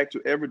quarterback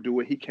to ever do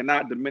it. He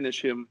cannot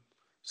diminish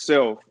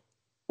himself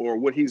or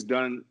what he's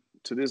done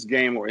to this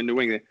game or in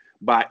New England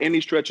by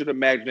any stretch of the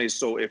imagination.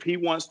 So if he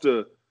wants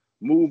to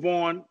move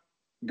on,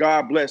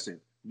 God bless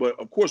him. But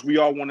of course, we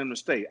all want him to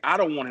stay. I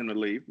don't want him to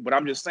leave, but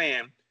I'm just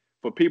saying,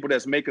 for people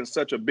that's making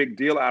such a big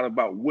deal out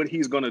about what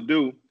he's going to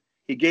do,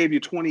 he gave you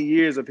 20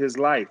 years of his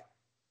life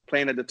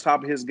playing at the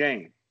top of his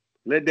game.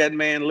 Let that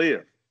man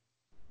live.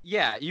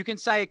 Yeah, you can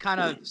say kind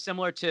of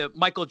similar to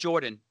Michael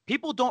Jordan.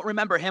 People don't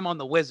remember him on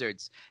the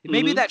Wizards.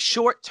 Maybe that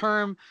short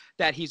term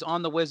that he's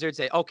on the Wizards,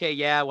 say, okay,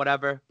 yeah,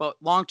 whatever. But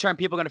long term,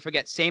 people are going to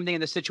forget. Same thing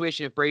in the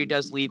situation if Brady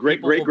does leave.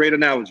 Great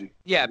analogy.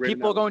 Yeah, great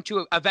people analogy. are going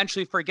to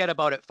eventually forget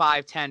about it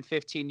 5, 10,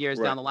 15 years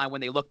down the line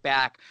when they look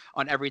back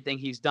on everything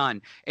he's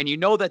done. And you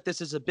know that this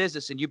is a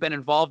business and you've been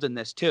involved in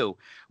this too.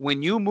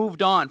 When you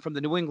moved on from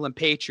the New England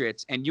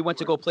Patriots and you went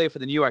to go play for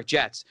the New York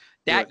Jets,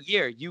 that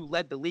year you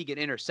led the league in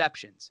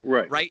interceptions.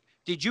 Right?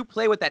 Did you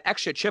play with that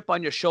extra chip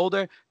on your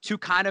shoulder to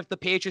kind of the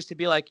Patriots to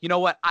be like, you know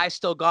what, I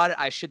still got it.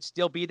 I should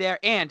still be there.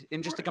 And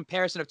in just a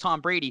comparison of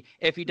Tom Brady,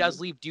 if he does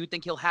leave, do you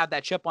think he'll have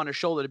that chip on his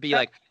shoulder to be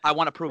like, I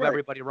want to prove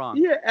everybody wrong?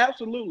 Yeah,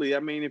 absolutely. I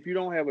mean, if you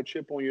don't have a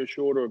chip on your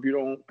shoulder, if you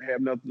don't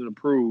have nothing to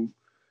prove,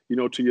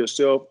 to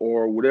yourself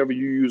or whatever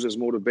you use as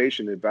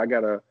motivation, if I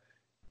got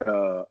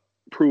to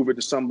prove it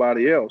to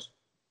somebody else,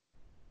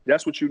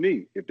 that's what you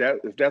need. If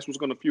that's what's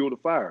going to fuel the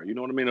fire, you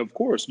know what I mean? Of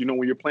course,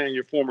 when you're playing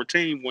your former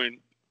team, when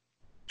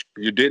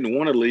you didn't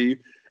want to leave,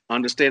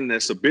 understanding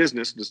that's a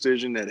business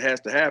decision that has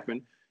to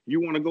happen,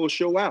 you want to go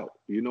show out,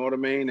 you know what I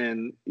mean?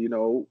 And,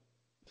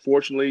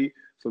 fortunately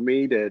for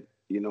me that,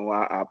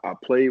 I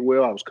played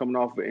well. I was coming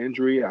off an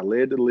injury. I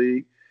led the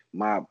league.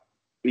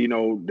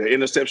 The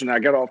interception I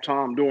got off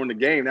Tom during the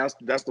game,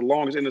 that's the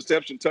longest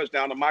interception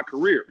touchdown of my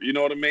career. You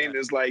know what I mean?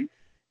 It's like,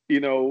 even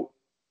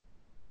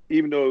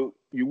though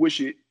you wish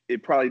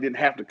it probably didn't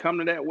have to come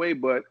to that way,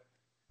 but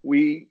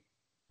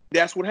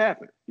that's what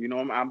happened.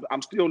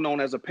 I'm still known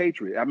as a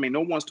Patriot. I mean,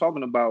 no one's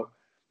talking about,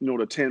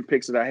 the 10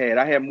 picks that I had.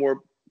 I had more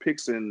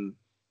picks in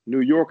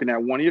New York in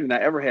that 1 year than I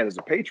ever had as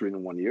a Patriot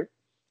in 1 year.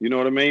 You know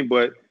what I mean?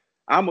 But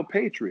I'm a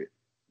Patriot.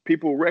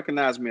 People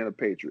recognize me as a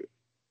Patriot.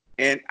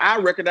 And I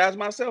recognize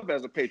myself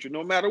as a Patriot,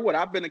 no matter what.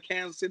 I've been to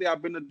Kansas City.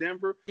 I've been to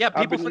Denver. Yeah,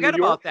 people forget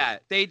about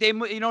that. They,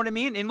 you know what I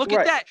mean? And look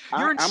at that.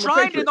 You're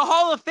enshrined in the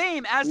Hall of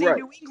Fame as a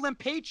New England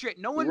Patriot.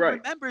 No one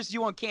remembers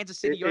you on Kansas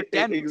City or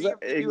Denver.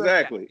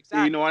 Exactly.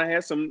 I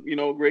had some,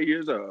 great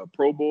years, a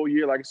Pro Bowl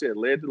year, like I said,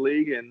 led the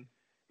league. And,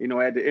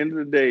 at the end of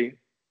the day,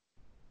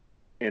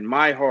 in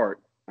my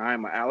heart, I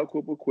am an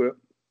Aliquippa Quip,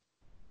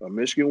 a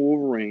Michigan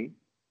Wolverine,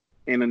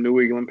 and a New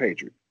England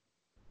Patriot.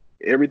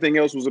 Everything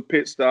else was a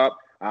pit stop.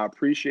 I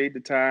appreciate the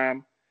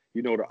time,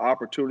 the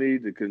opportunity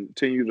to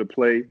continue to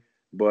play.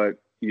 But,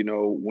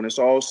 when it's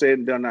all said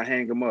and done, I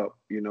hang them up,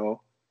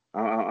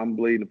 I'm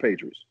bleeding the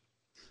Patriots.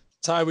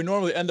 Ty, we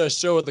normally end our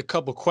show with a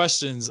couple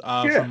questions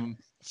from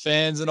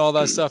fans and all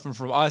that stuff and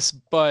from us.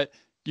 But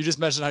you just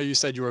mentioned how you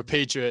said you were a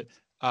Patriot.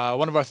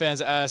 One of our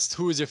fans asked,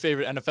 who was your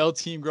favorite NFL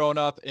team growing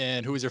up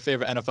and who was your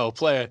favorite NFL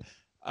player?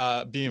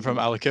 Being from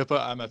Aliquippa,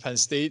 I'm at Penn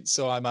State,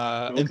 so I'm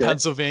in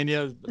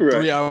Pennsylvania,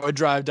 3-hour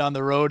drive down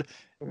the road.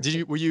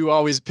 Were you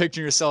always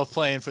picturing yourself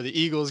playing for the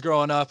Eagles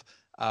growing up?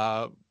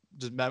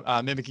 Just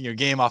mimicking your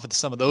game off of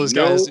some of those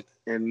guys?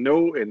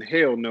 No, and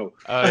hell no.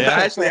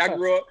 Actually, I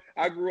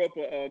grew up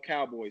a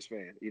Cowboys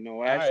fan.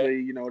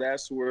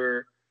 That's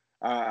where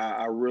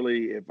I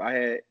really, if I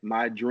had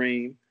my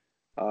dream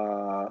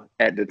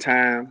at the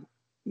time,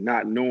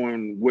 not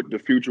knowing what the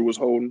future was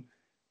holding,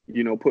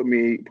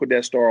 put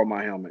that star on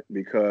my helmet,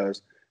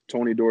 because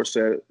Tony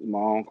Dorsett,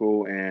 my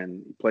uncle,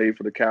 and played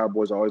for the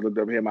Cowboys. I always looked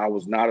up to him. I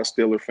was not a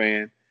Steeler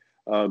fan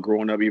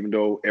growing up, even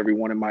though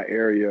everyone in my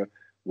area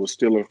was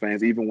Steeler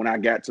fans. Even when I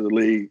got to the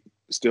league,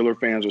 Steeler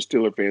fans are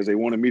Steeler fans. They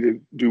wanted me to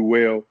do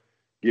well,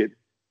 get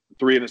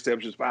 3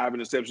 interceptions, 5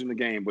 interceptions in the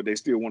game, but they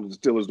still wanted the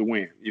Steelers to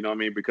win. You know what I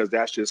mean? Because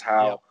that's just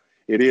how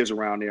it is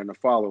around there in the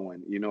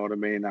following. You know what I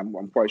mean?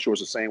 I'm quite sure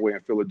it's the same way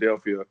in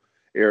Philadelphia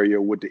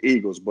area with the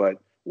Eagles. But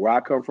where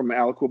I come from,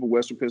 Aliquippa,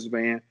 Western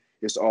Pennsylvania,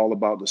 it's all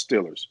about the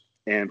Steelers.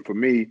 And for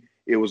me,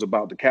 it was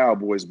about the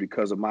Cowboys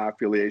because of my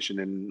affiliation.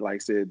 And like I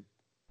said,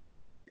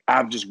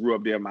 I just grew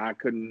up there.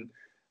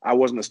 I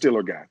wasn't a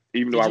Steeler guy,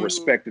 even though I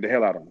respected the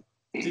hell out of them.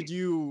 Did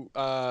you,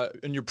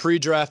 in your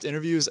pre-draft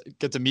interviews,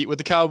 get to meet with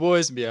the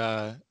Cowboys and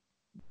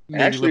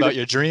maybe live out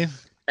your dream?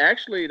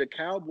 Actually, the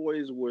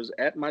Cowboys was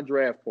at my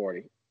draft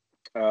party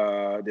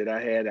that I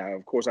had.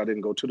 Of course, I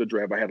didn't go to the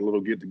draft. I had a little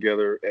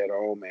get-together at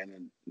home,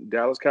 and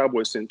Dallas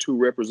Cowboys sent 2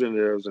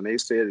 representatives, and they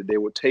said that they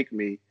would take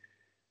me.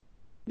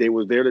 They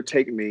were there to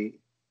take me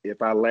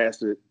if I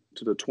lasted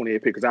to the 28th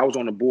pick, because I was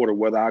on the border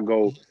whether I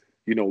go,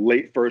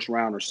 late first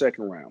round or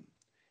second round.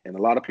 And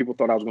a lot of people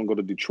thought I was going to go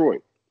to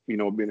Detroit.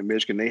 Being in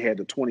Michigan, they had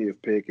the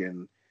 20th pick,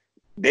 and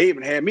they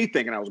even had me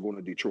thinking I was going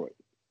to Detroit.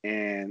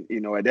 And,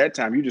 at that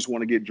time, you just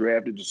want to get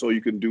drafted so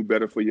you can do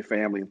better for your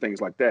family and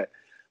things like that.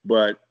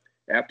 But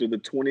after the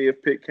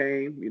 20th pick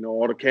came,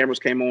 all the cameras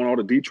came on, all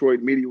the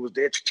Detroit media was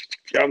there.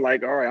 I'm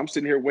like, all right, I'm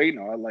sitting here waiting.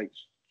 I'm like,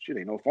 shit,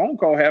 ain't no phone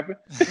call happened.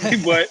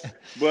 but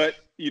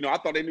I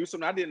thought they knew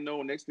something I didn't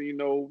know. Next thing you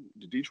know,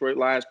 the Detroit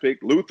Lions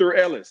picked Luther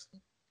Ellis.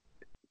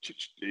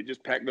 They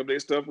just packed up their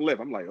stuff and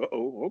left. I'm like,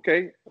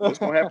 okay, what's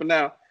going to happen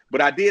now? But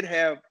I did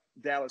have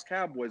Dallas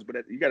Cowboys, but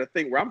you got to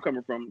think where I'm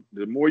coming from.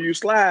 The more you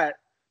slide,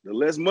 the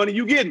less money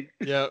you getting.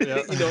 Yeah.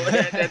 At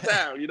that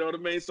time, you know what I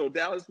mean? So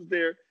Dallas was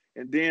there,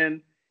 and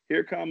then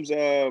here comes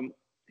the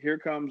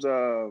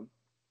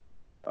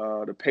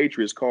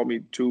Patriots called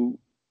me 2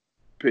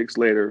 picks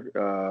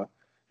later.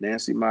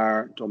 Nancy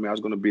Meyer told me I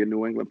was going to be a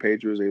New England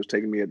Patriots. They was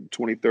taking me at the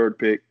 23rd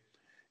pick.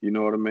 You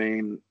know what I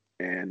mean?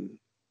 And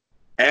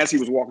as he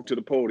was walking to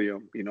the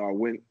podium, I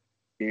went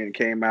in,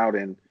 came out,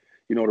 and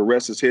the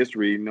rest is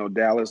history.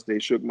 Dallas, they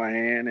shook my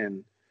hand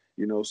and,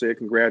 said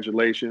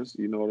congratulations.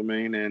 You know what I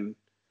mean? And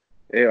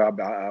yeah,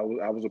 I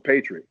was a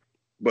Patriot.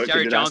 But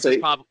Jerry Jones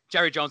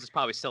is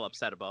probably still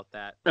upset about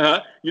that.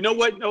 You know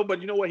what? No, but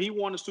you know what? He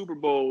won the Super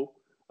Bowl.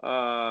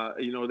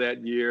 That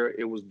year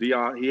it was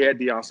Deion. He had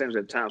Deion Sanders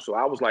at the time, so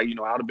I was like,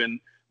 I would have been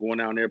going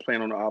down there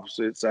playing on the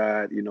opposite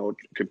side.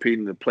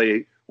 Competing to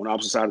play on the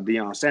opposite side of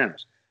Deion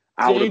Sanders.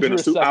 I would have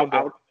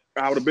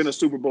been a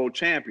Super Bowl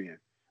champion.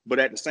 But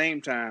at the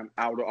same time,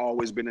 I would have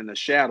always been in the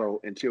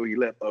shadow until he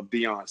left of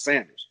Deion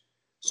Sanders.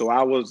 So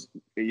I was,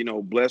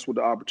 blessed with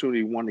the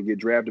opportunity, one, to get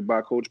drafted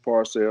by Coach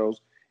Parcells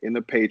in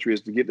the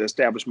Patriots, to get to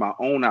establish my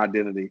own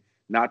identity,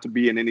 not to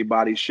be in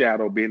anybody's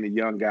shadow, being a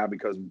young guy,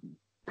 because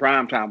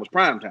prime time was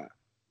prime time.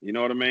 You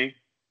know what I mean?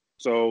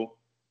 So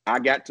I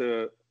got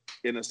to,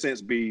 in a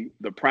sense, be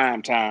the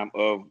prime time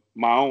of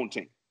my own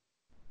team.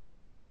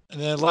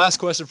 And then last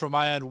question from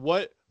my end,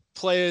 what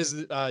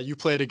players you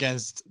played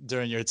against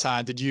during your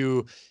time?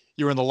 You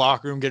were in the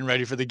locker room getting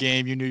ready for the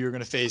game. You knew you were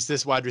going to face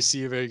this wide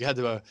receiver. You had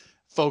to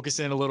focus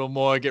in a little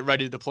more, get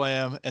ready to play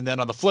him. And then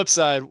on the flip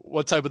side,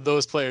 what type of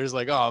those players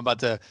I'm about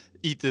to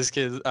eat this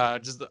kid,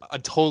 just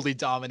totally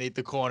dominate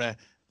the corner,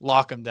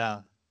 lock him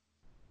down?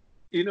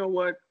 You know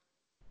what?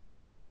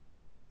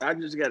 I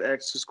just got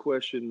asked this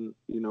question,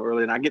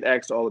 earlier, and I get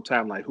asked all the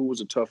time, like, who was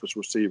the toughest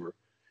receiver?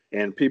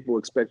 And people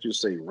expect you to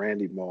say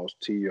Randy Moss,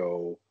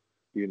 T.O.,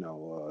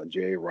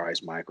 Jay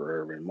Rice, Michael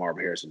Irvin,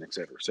 Marvin Harrison, et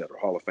cetera,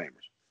 Hall of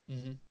Famers.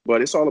 Mm-hmm.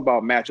 But it's all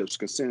about matchups.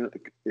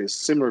 It's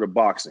similar to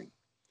boxing.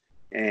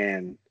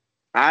 And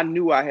I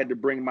knew I had to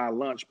bring my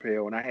lunch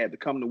pail, and I had to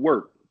come to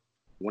work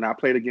when I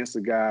played against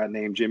a guy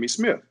named Jimmy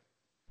Smith,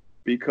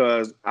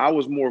 because I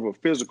was more of a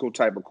physical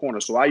type of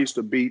corner. So I used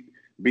to beat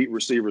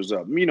receivers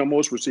up.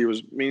 Most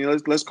receivers,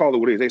 let's call it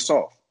what it is. They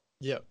soft.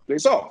 Yeah. They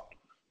soft.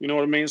 You know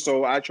what I mean?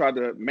 So I tried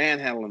to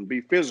manhandle and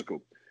be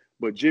physical.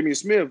 But Jimmy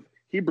Smith,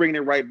 he bringing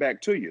it right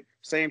back to you.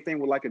 Same thing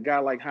with like a guy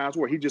like Hines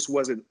Ward. He just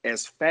wasn't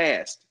as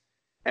fast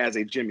as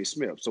a Jimmy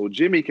Smith. So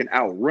Jimmy can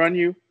outrun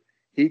you.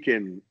 He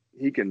can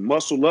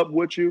muscle up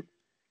with you.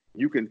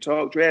 You can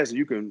talk trash and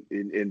you can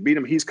and beat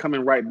him. He's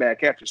coming right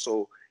back at you.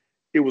 So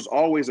it was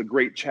always a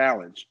great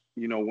challenge,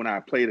 when I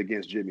played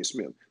against Jimmy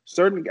Smith.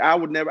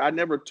 I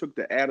never took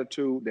the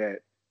attitude that,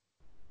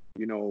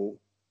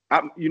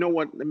 how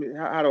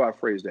do I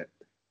phrase that?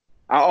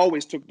 I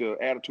always took the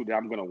attitude that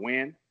I'm going to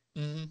win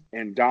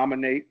and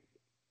dominate,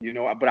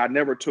 but I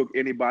never took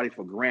anybody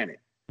for granted.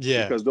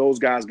 Yeah. Because those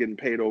guys getting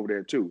paid over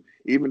there too.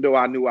 Even though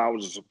I knew I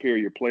was a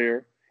superior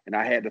player and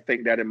I had to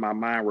think that in my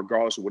mind,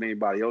 regardless of what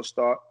anybody else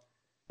thought,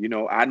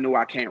 I knew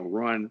I can't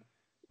run,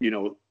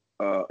 in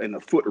a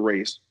foot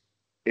race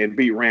and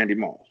beat Randy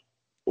Moss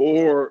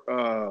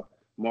or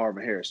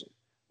Marvin Harrison.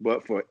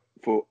 But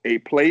for a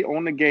play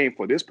on the game,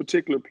 for this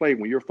particular play,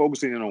 when you're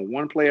focusing in on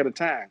one play at a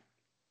time,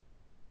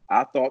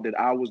 I thought that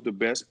I was the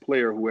best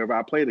player, whoever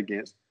I played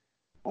against,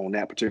 on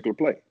that particular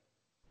play.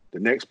 The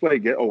next play,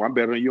 I'm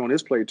better than you on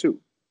this play too.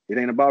 It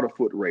ain't about a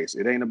foot race.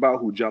 It ain't about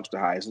who jumps the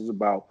highest. It's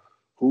about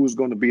who's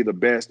going to be the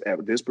best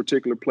at this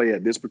particular play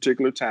at this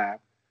particular time.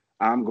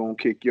 I'm going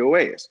to kick your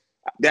ass.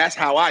 That's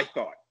how I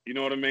thought. You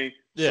know what I mean?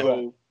 Yeah.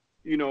 So,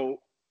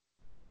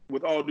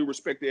 with all due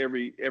respect to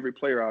every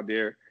player out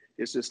there,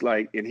 it's just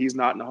like, and he's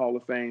not in the Hall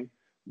of Fame,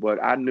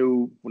 but I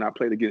knew when I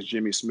played against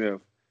Jimmy Smith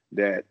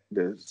that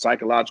the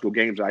psychological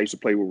games I used to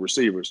play with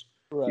receivers,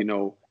 Right. you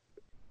know,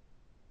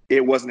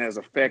 it wasn't as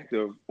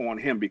effective on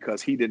him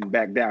because he didn't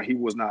back down. He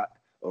was not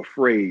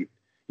afraid,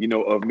 you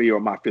know, of me or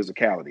my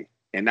physicality.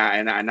 And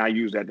I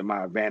use that to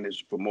my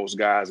advantage for most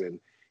guys. And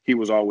he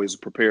was always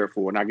prepared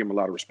for it. And I give him a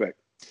lot of respect.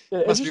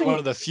 Yeah, Must be one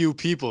of the few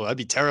people. I'd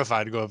be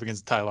terrified to go up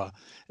against Tyler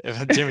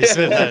if Jimmy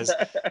Smith has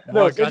No,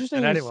 more it's guts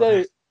interesting than you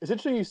anyone. say. It's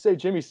interesting you say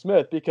Jimmy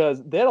Smith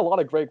because they had a lot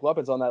of great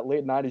weapons on that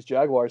late '90s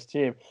Jaguars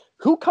team.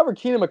 Who covered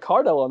Keenan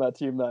McCardell on that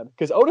team then?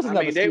 Because Otis doesn't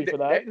have the speed for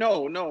that.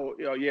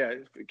 Yeah,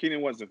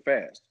 Keenan wasn't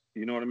fast.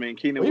 You know what I mean?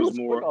 Keenan Well, he was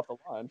quick more off the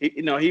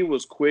line. He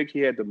was quick. He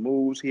had the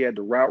moves. He had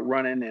the route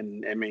running,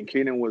 and I mean,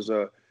 Keenan was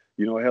a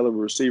hell of a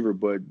receiver.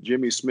 But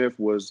Jimmy Smith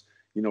was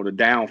the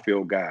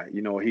downfield guy.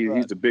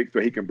 He's the big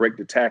threat. He can break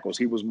the tackles.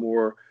 He was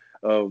more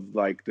of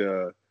like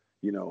the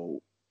who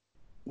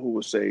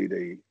would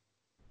say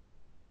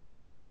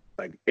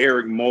like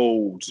Eric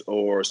Moulds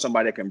or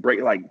somebody that can break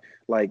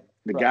like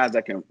the guys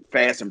that can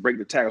fast and break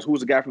the tackles.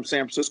 Who's the guy from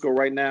San Francisco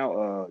right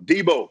now?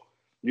 Debo.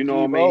 You know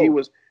what I mean? He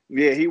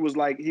was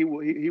like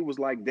he was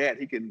like that.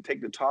 He can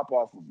take the top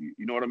off of you.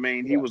 You know what I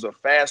mean? He was a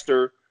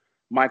faster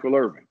Michael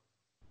Irvin.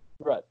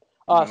 Right.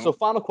 So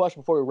final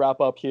question before we wrap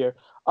up here.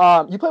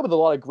 You played with a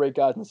lot of great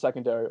guys in the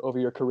secondary over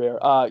your career.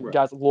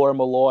 Guys like Laura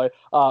Malloy,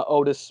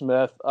 Otis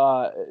Smith.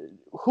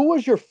 Who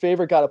was your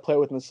favorite guy to play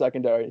with in the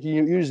secondary?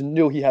 You just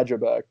knew he had your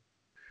back.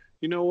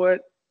 You know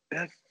what?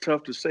 That's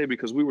tough to say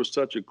because we were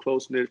such a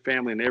close-knit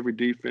family and every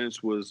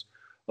defense was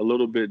a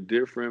little bit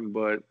different.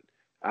 But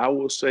I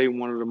will say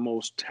one of the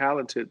most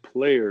talented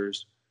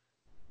players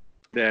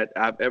that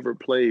I've ever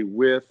played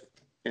with,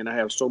 and I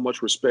have so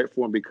much respect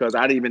for him because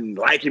I didn't even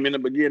like him in the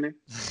beginning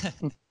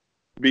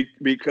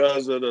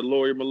because of the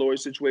Laura Malloy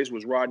situation,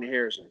 was Rodney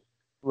Harrison.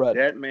 Right.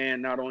 That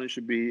man not only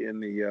should be in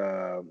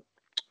the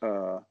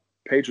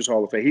Patriots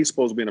Hall of Fame, he's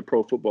supposed to be in the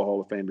Pro Football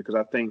Hall of Fame because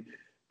I think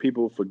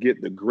people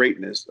forget the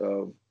greatness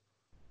of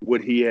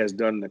what he has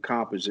done and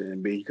accomplished,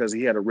 and because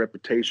he had a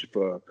reputation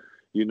for,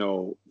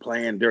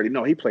 playing dirty.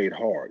 No, he played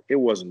hard. It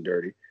wasn't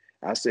dirty.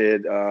 I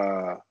said,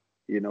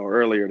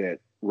 earlier that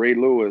Ray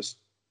Lewis,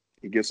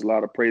 he gets a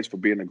lot of praise for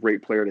being a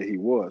great player that he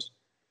was.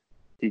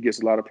 He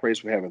gets a lot of praise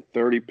for having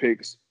 30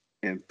 picks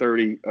and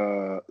 30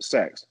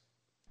 sacks.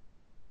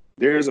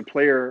 There's a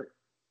player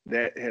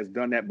that has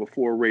done that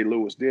before Ray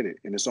Lewis did it,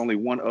 and it's only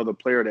one other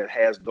player that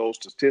has those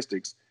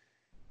statistics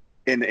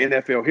in the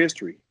NFL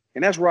history,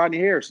 and that's Rodney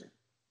Harrison.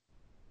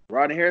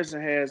 Rodney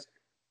Harrison has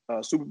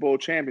Super Bowl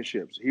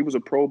championships. He was a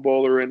Pro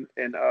Bowler in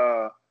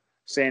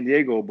San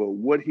Diego, but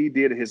what he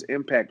did, his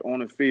impact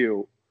on the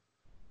field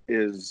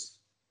is,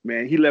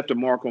 man, he left a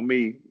mark on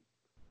me,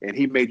 and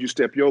he made you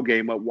step your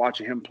game up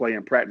watching him play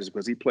in practice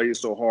because he plays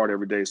so hard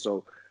every day.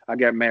 So I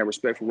got mad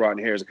respect for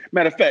Rodney Harrison.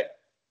 Matter of fact,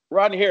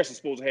 Rodney Harrison's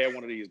supposed to have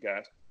one of these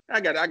guys. I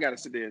got to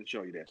sit there and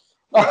show you that.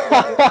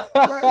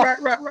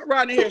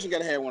 Rodney Harrison got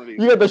to have one of these.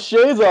 You got the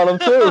shades on him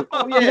too.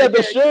 You got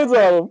the shades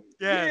on him.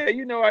 Yeah,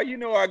 you know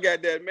I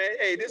got that, man.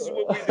 Hey, this is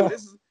what we do.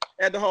 This is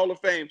at the Hall of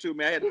Fame too,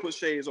 man. I had to put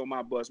shades on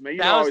my bus, man.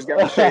 Always got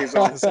the shades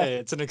on.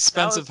 It's an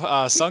expensive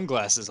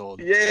sunglasses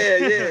holder.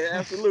 Yeah,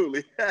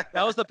 absolutely.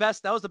 That was the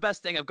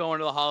best thing of going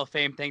to the Hall of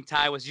Fame thing,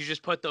 Ty, was you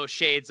just put those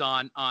shades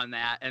on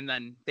that, and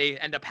then they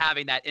end up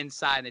having that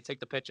inside, and they take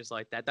the pictures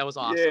like that. That was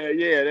awesome.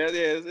 Yeah, that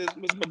is. It's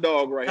my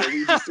dog right here.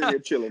 We just sitting here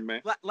chilling,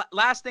 man.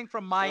 Last thing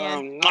from my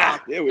end.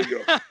 There we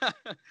go.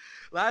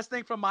 Last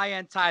thing from my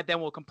end, Ty,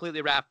 then we'll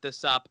completely wrap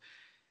this up.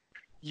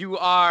 You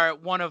are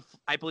one of,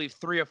 I believe,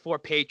 3 or 4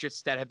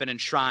 Patriots that have been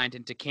enshrined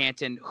into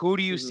Canton. Who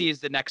do you see as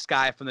the next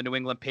guy from the New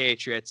England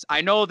Patriots? I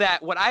know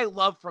that what I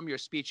love from your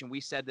speech, and we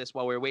said this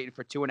while we were waiting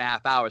for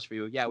 2.5 hours for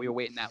you. Yeah, we were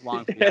waiting that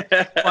long for you.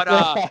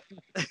 But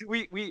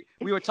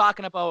we were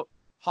talking about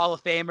Hall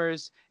of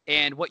Famers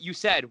and what you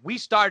said. We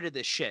started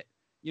this shit.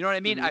 You know what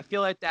I mean? I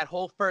feel like that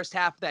whole first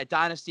half of that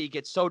dynasty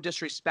gets so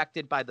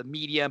disrespected by the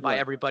media and by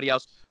everybody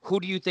else. Who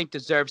do you think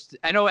deserves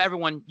I know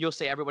you'll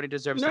say everybody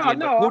deserves to be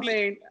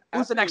in.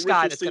 Who's the next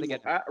guy that's going to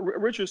get in?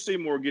 Richard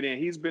Seymour get in.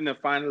 He's been a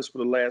finalist for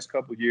the last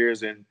couple of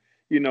years. And,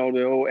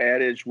 the old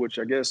adage, which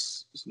I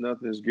guess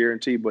nothing is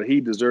guaranteed, but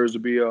he deserves to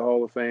be a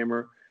Hall of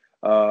Famer.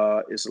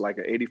 It's like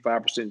an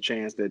 85%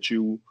 chance that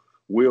you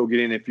will get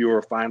in if you're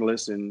a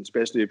finalist, and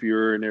especially if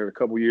you're in there a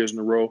couple years in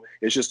a row.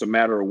 It's just a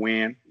matter of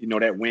when.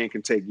 That win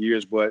can take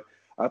years, but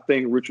I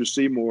think Richard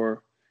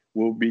Seymour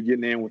will be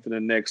getting in within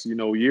the next,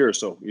 year or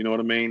so. You know what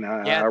I mean?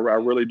 I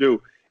really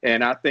do.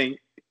 And I think,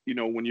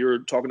 when you're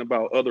talking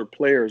about other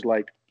players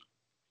like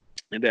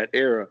in that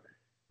era,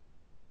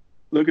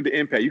 look at the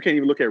impact. You can't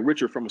even look at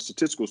Richard from a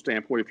statistical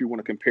standpoint if you want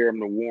to compare him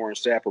to Warren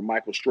Sapp or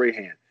Michael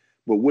Strahan.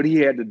 But what he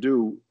had to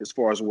do as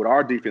far as what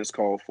our defense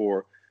called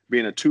for,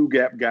 being a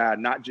 2-gap guy,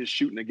 not just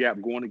shooting the gap,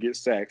 going to get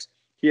sacks.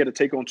 He had to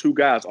take on 2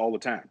 guys all the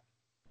time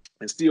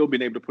and still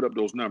being able to put up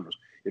those numbers.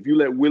 If you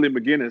let Willie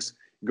McGinnis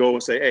go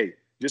and say, hey,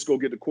 just go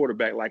get the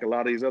quarterback like a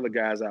lot of these other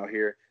guys out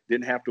here,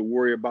 didn't have to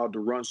worry about the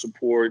run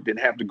support,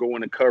 didn't have to go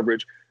into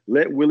coverage.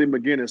 Let Willie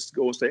McGinnis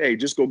go and say, hey,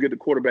 just go get the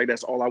quarterback.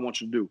 That's all I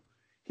want you to do.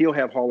 He'll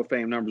have Hall of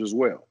Fame numbers as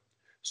well.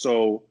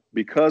 So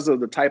because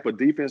of the type of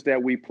defense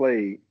that we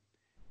played,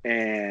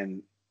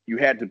 and you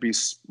had to be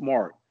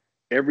smart.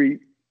 Every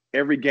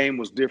game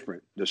was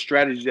different. The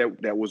strategy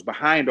that was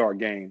behind our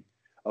game,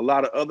 a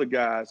lot of other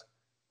guys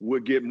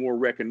would get more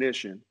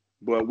recognition,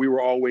 but we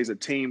were always a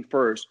team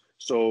first.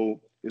 So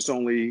it's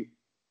only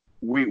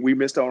we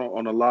missed out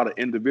on a lot of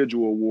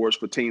individual awards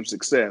for team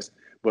success.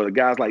 But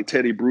guys like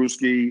Teddy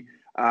Bruschi,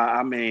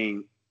 I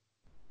mean,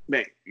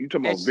 man, you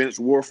talking about Vince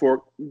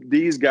Wilfork,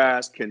 these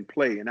guys can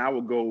play, and I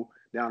will go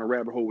down a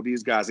rabbit hole with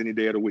these guys any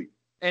day of the week.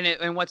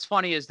 And what's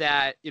funny is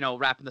that,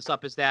 wrapping this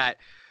up, is that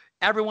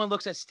everyone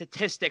looks at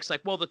statistics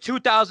like, well, the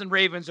 2000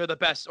 Ravens are the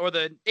best, or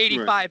the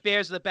 85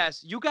 Bears are the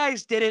best. You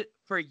guys did it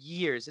for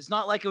years. It's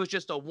not like it was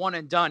just a one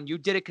and done. You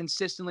did it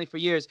consistently for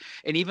years.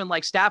 And even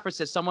like Stafford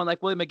says, someone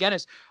like William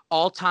McGinnis,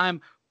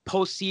 all-time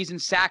postseason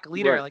sack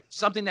leader, like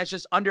something that's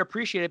just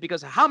underappreciated,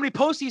 because how many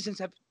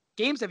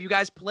games have you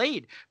guys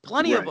played?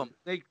 Plenty of them.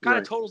 They kind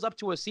of totals up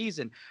to a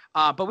season.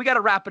 But we got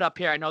to wrap it up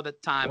here. I know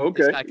that time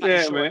is kind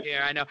of short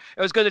here. I know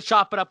it was good to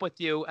chop it up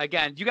with you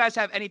again. Do you guys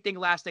have anything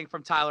lasting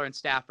from Tyler and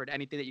Stafford?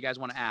 Anything that you guys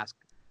want to ask?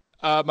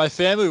 My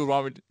family would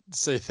want me to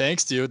say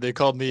thanks to you. They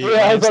called me.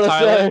 My name's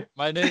Tyler.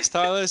 My name's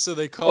Tyler, so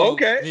they called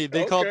me.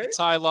 They called me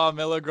Ty Law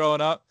Miller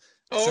growing up.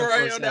 All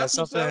right, that's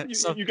something.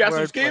 You got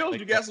some skills.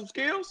 You got some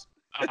skills.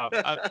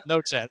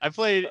 No chance. I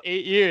played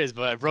 8 years,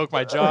 but I broke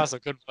my jaw, so I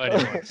couldn't play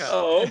anymore.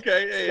 Oh,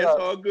 okay. Hey, it's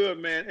all good,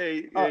 man.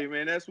 Hey,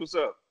 man, that's what's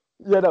up.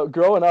 Yeah, no.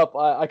 Growing up,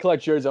 I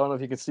collect jerseys. I don't know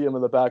if you can see them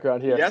in the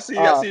background here. Yeah,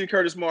 I see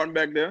Curtis Martin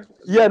back there.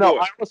 Yeah,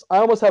 no. I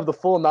almost have the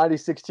full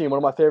 '96 team. One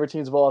of my favorite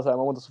teams of all time. I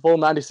want the full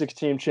 '96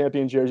 team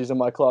champion jerseys in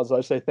my closet. So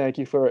I say thank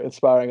you for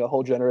inspiring a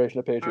whole generation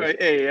of Patriots. All right,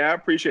 hey, I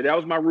appreciate it. That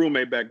was my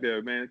roommate back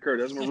there, man.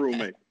 Curtis, that's my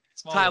roommate.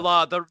 Ty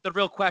Law, the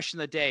real question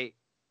of the day.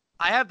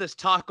 I have this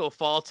Taco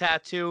Fall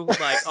tattoo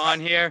on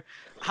here.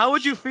 How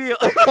would you feel?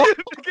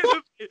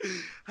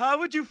 How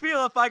would you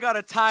feel if I got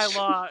a Ty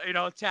Law,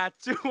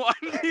 tattoo on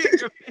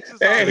here?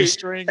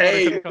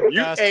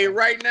 Hey,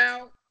 right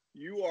now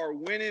you are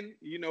winning.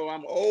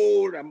 I'm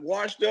old. I'm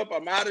washed up.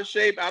 I'm out of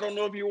shape. I don't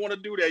know if you want to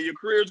do that. Your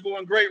career's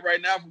going great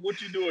right now for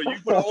what you're doing.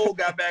 You put an old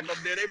guy back up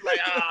there. They be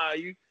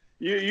like,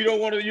 you don't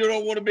want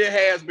to be a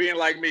has-been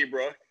like me,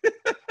 bro.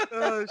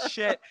 Oh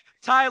shit.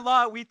 Ty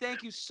Law, we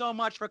thank you so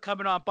much for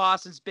coming on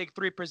Boston's Big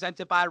Three,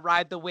 presented by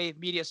Ride the Wave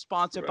Media,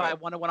 sponsored by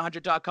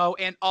 10100.co,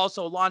 and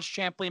also Launch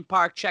Champlain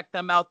Park. Check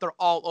them out. They're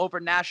all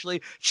over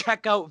nationally.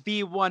 Check out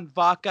V1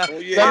 Vodka. Oh,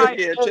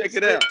 yeah, check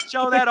it out.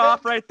 Show that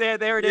off right there.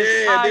 There it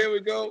is. Yeah, Ty, there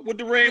we go. With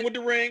the ring. With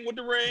the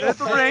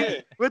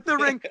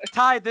ring.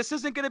 Ty, this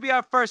isn't going to be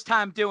our first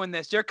time doing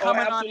this. You're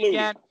coming on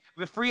again.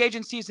 The free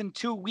agency's in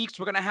 2 weeks.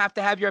 We're going to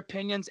have your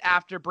opinions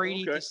after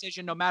Brady's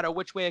decision, no matter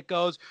which way it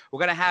goes. We're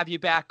going to have you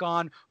back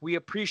on. We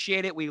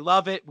appreciate it. We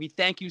love it. We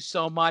thank you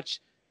so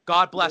much.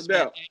 God bless,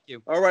 man. Thank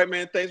you. All right,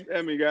 man. Thanks for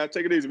having me, guys.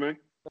 Take it easy, man.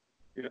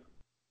 Yeah.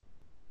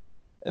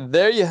 And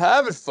there you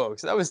have it,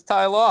 folks. That was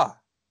Ty Law.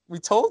 We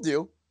told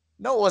you.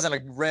 No, it wasn't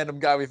a random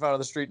guy we found on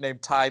the street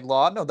named Ty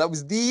Law. No, that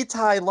was the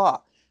Ty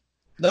Law.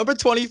 Number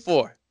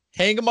 24.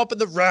 Hang him up in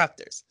the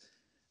rafters.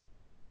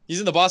 He's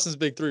in the Boston's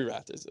Big Three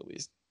rafters, at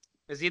least.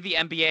 Is he the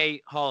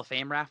NBA Hall of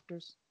Fame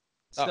rafters?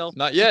 Still?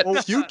 Not yet.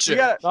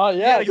 Future. Not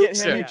yet.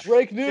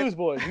 Break news,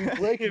 boys.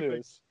 Break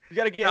news. You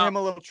got to get him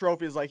a little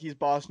trophy. It's like he's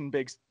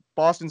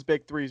Boston's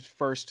Big Three's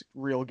first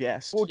real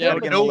guest. Well,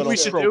 you know what we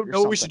should do?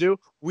 Know what we should do?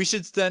 We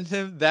should send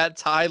him that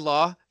Ty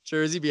Law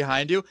jersey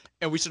behind you,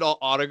 and we should all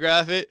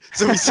autograph it.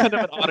 So we send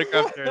him an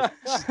autograph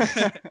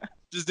jersey.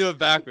 Just do it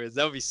backwards.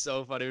 That would be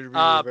so funny. It would be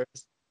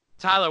reversed.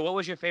 Tyler, what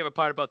was your favorite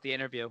part about the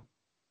interview?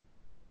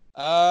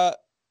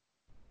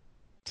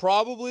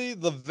 Probably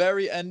the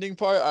very ending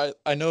part.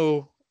 I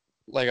know,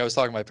 like, I was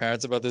talking to my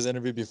parents about this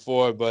interview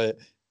before, but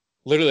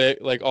literally,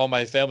 like, all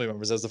my family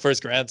members, as the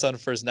first grandson,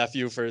 first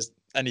nephew, first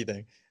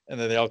anything, and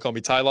then they all call me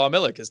Ty Law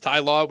Miller, because Ty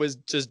Law was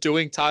just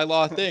doing Ty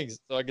Law things.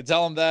 So I could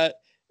tell him that,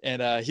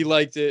 and he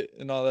liked it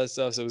and all that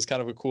stuff. So it was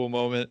kind of a cool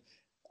moment.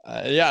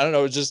 Yeah, I don't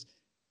know. It was just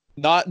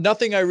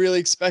nothing I really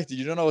expected.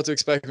 You don't know what to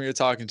expect when you're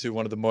talking to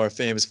one of the more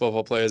famous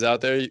football players out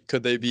there.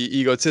 Could they be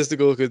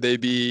egotistical? Could they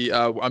be,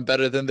 I'm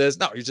better than this?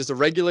 No, he's just a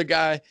regular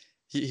guy.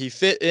 He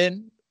fit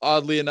in,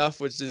 oddly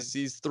enough, which is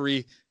these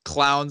three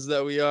clowns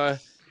that we are.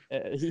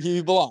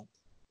 He belonged.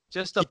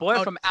 Just a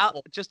boy from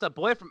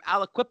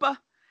Aliquippa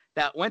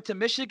that went to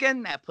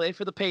Michigan that played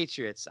for the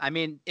Patriots. I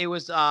mean, it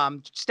was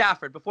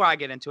Stafford. Before I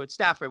get into it,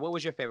 Stafford, what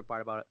was your favorite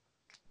part about it?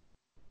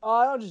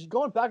 Just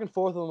going back and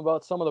forth with him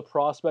about some of the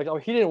prospects.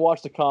 He didn't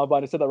watch the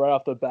combine. He said that right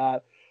off the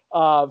bat.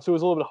 So it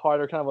was a little bit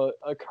harder, kind of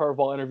a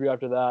curveball interview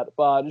after that.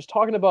 But just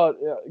talking about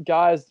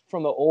guys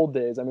from the old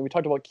days. I mean, we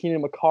talked about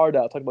Keenan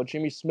McCardell, talked about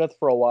Jimmy Smith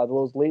for a while,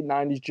 those late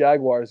 90s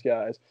Jaguars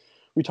guys.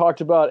 We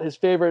talked about his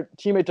favorite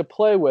teammate to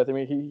play with. I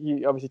mean,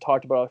 he obviously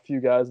talked about a few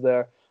guys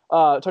there.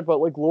 Talked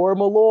about, like, Laura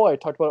Malloy,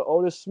 talked about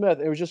Otis Smith.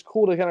 It was just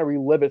cool to kind of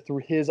relive it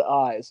through his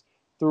eyes,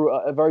 through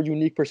a very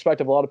unique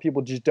perspective a lot of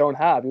people just don't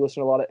have. You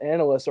listen to a lot of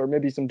analysts or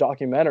maybe some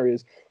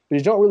documentaries, but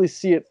you don't really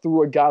see it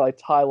through a guy like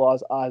Ty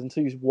Law's eyes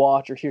until you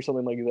watch or hear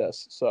something like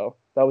this. So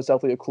that was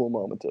definitely a cool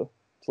moment to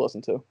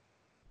listen to.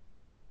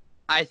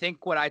 I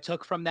think what I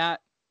took from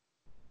that,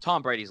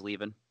 Tom Brady's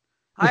leaving.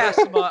 I asked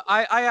him about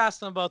I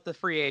asked him about the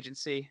free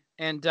agency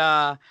and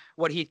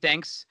what he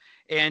thinks,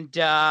 and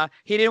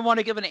he didn't want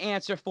to give an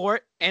answer for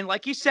it. And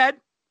like you said,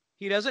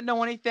 he doesn't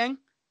know anything.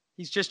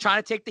 He's just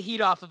trying to take the heat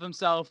off of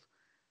himself.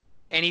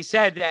 And he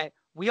said that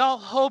we all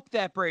hope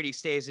that Brady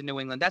stays in New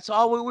England. That's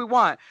all we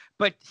want.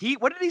 But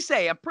what did he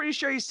say? I'm pretty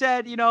sure he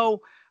said,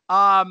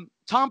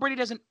 Tom Brady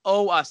doesn't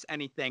owe us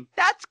anything.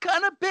 That's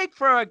kind of big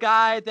for a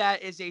guy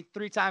that is a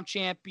 3-time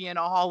champion,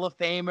 a Hall of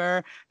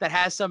Famer, that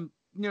has some,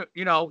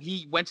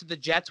 he went to the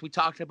Jets. We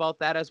talked about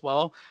that as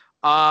well.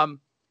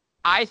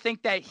 I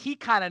think that he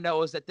kind of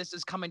knows that this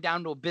is coming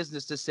down to a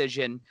business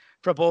decision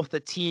for both the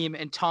team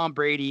and Tom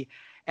Brady.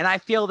 And I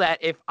feel that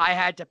if I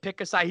had to pick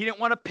a side, he didn't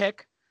want to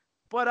pick,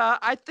 but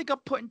I think I'm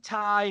putting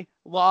Ty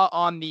Law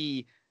on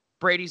the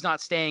Brady's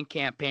not staying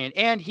campaign.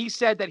 And he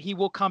said that he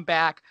will come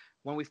back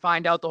when we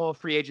find out the whole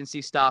free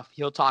agency stuff.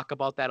 He'll talk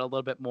about that a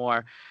little bit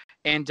more.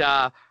 And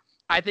I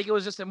think it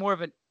was just more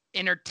of an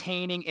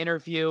entertaining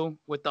interview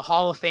with the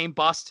Hall of Fame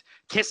bust,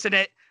 kissing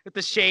it with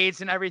the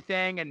shades and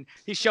everything, and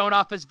he's showing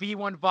off his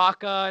V1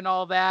 vodka and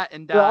all that.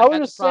 And I was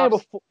just saying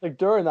before,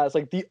 during that, it's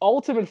like the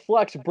ultimate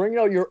flex, bringing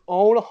out your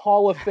own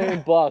Hall of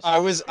Fame bust. I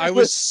was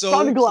so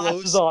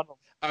sunglasses close. On him.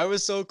 I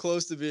was so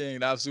close to being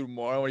an absolute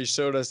moron when he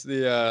showed us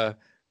the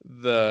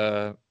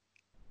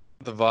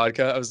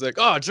vodka. I was like,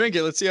 oh, drink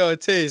it. Let's see how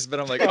it tastes. But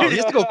I'm like, oh, he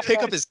has to go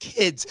pick up his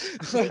kids.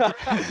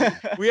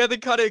 We had to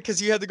cut it because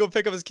he had to go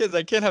pick up his kids.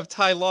 I can't have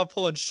Ty Law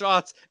pulling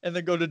shots and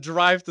then go to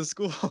drive to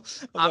school.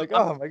 I'm like,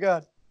 oh my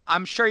God.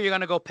 I'm sure you're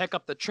going to go pick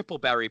up the triple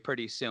berry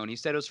pretty soon. He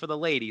said it was for the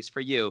ladies, for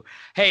you.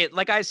 Hey,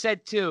 like I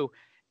said, too,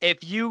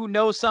 if you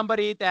know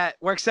somebody that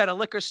works at a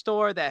liquor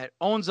store that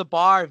owns a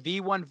bar,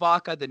 V1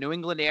 Vodka, the New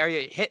England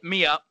area, hit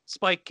me up,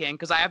 Spike King,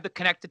 because I have to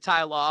connect to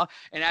Ty Law.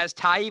 And as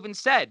Ty even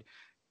said,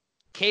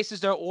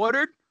 cases are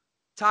ordered,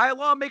 Ty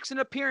Law makes an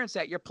appearance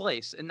at your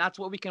place, and that's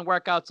what we can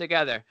work out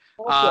together.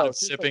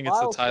 Also, shipping, it's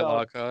the Ty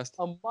Law cost.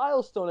 A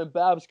milestone in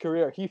Bab's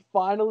career. He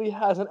finally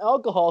has an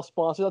alcohol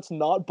sponsor that's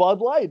not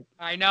Bud Light.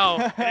 I know.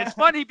 And it's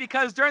funny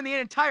because during the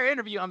entire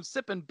interview, I'm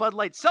sipping Bud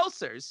Light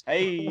seltzers.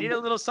 Hey, Need a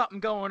little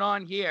something going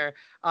on here.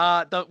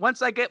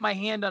 Once I get my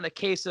hand on a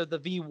case of the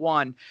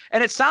V1,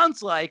 and it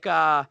sounds like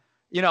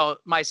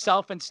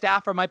myself and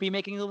Staffer might be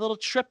making a little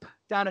trip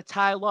down to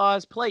Ty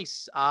Law's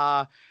place.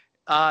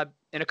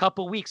 In a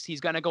couple of weeks, he's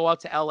going to go out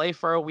to LA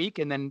for a week,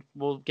 and then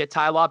we'll get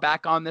Ty Law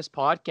back on this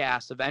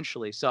podcast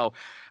eventually. So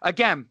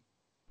again,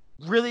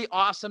 really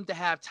awesome to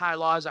have Ty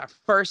Law as our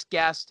first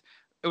guest.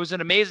 It was an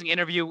amazing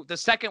interview. The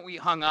second we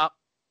hung up,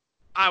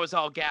 I was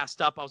all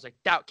gassed up. I was like,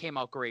 that came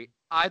out great.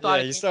 I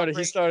thought he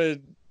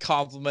started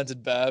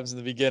complimented Babs in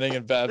the beginning,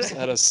 and Babs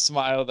had a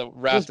smile that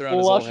wrapped around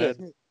his whole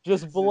head.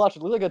 Just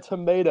blushing. Looked like a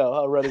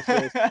tomato around his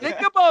face. Think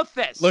about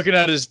this. Looking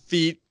at his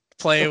feet,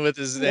 playing with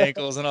his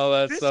ankles and all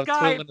that stuff,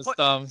 twiddling his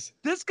thumbs.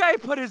 This guy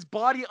put his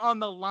body on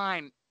the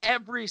line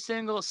every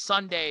single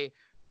Sunday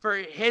for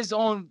his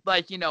own,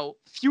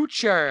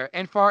 future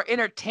and for our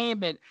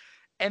entertainment.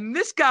 And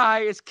this guy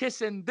is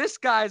kissing this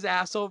guy's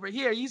ass over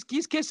here. He's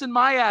kissing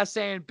my ass,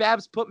 saying,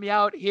 Babs put me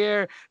out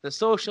here, the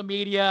social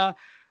media.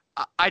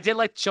 I did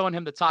like showing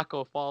him the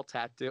Taco Fall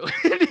tattoo.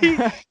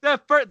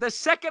 The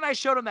second I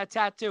showed him that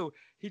tattoo,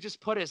 he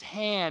just put his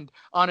hand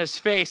on his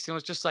face and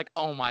was just like,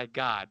 oh my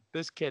God,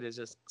 this kid is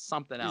just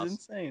something else. He's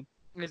insane.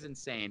 He's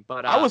insane.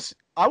 But I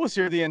was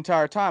here the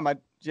entire time.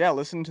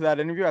 Listening to that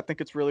interview, I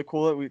think it's really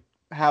cool that we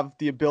have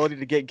the ability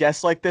to get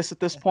guests like this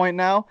at this point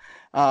now.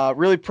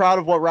 Really proud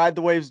of what Ride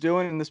the Wave's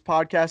doing, and this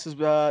podcast is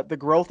the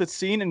growth it's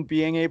seen and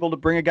being able to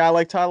bring a guy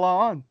like Ty Law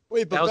on.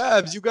 Wait, but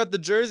Babs, you got the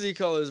jersey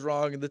colors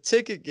wrong and the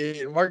ticket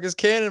gate. Marcus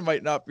Cannon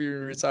might not be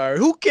retired.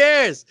 Who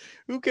cares?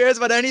 Who cares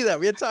about any of that?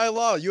 We had Ty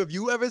Law. Have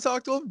you ever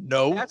talked to him?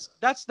 No.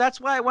 That's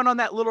why I went on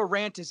that little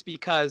rant, is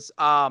because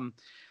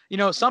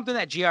something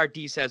that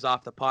GRD says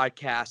off the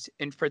podcast,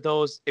 and for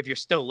those, if you're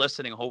still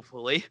listening,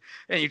 hopefully,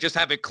 and you just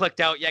haven't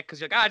clicked out yet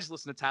because you're like, I just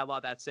listen to Ty Law,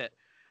 that's it.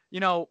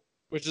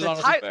 Which is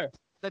honestly fair.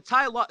 The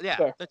Ty Law,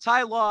 the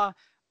Ty Law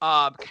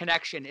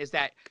connection is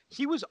that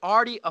he was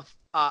already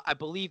I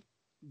believe,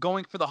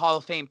 going for the Hall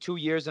of Fame 2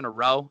 years in a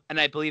row, and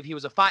I believe he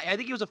was a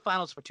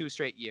finalist for 2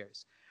 straight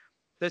years.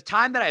 The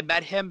time that I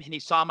met him and he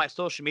saw my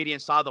social media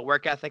and saw the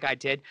work ethic I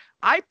did,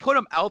 I put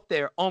him out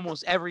there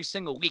almost every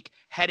single week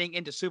heading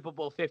into Super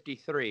Bowl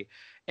 53.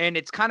 And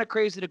it's kind of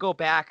crazy to go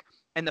back,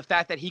 and the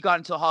fact that he got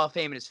into the Hall of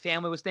Fame and his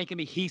family was thanking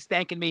me, he's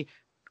thanking me.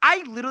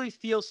 I literally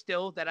feel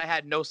still that I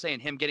had no say in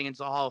him getting into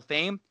the Hall of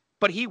Fame,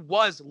 but he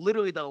was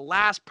literally the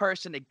last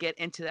person to get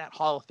into that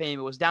Hall of Fame.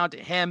 It was down to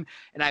him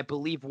and I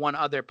believe one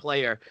other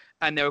player,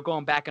 and they were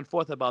going back and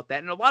forth about that.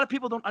 And a lot of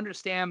people don't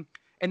understand,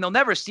 and they'll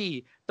never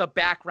see the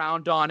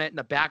background on it and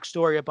the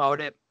backstory about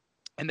it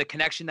and the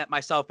connection that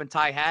myself and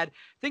Ty had.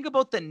 Think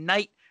about the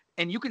night,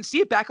 and you can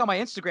see it back on my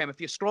Instagram if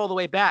you scroll the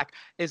way back,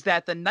 is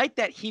that the night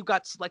that he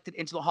got selected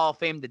into the Hall of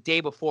Fame, the day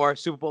before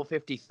Super Bowl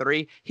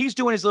 53, he's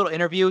doing his little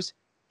interviews.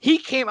 He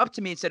came up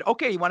to me and said,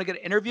 okay, you want to get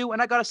an interview?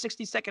 And I got a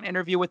 60-second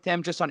interview with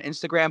him just on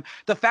Instagram.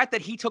 The fact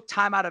that he took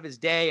time out of his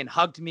day and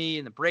hugged me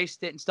and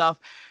embraced it and stuff,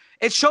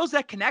 it shows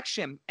that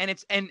connection. And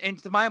it's and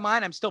to my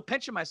mind, I'm still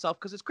pinching myself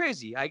because it's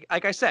crazy.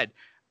 Like I said,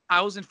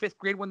 I was in 5th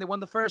grade when they won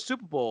the first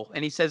Super Bowl,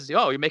 and he says,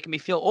 "Oh, you're making me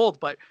feel old,"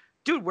 but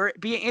dude, we're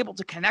being able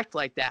to connect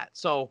like that.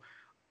 So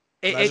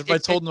Imagine if I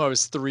told him I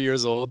was 3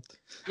 years old.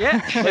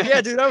 Yeah. Like,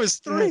 yeah, dude, I was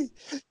 3.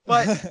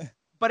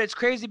 But it's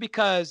crazy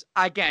because,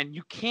 again,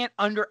 you can't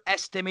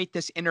underestimate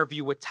this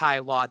interview with Ty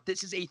Law.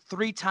 This is a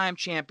 3-time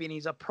champion.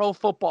 He's a Pro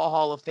Football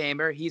Hall of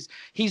Famer.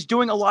 He's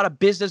doing a lot of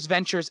business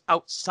ventures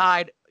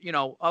outside,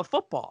 of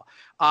football,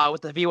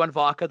 with the V1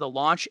 Vodka, the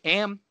launch,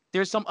 and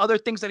there's some other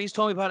things that he's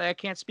told me about I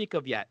can't speak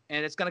of yet,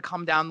 and it's going to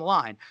come down the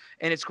line.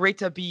 And it's great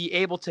to be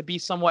able to be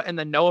somewhat in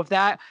the know of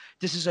that.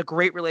 This is a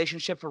great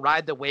relationship for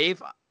Ride the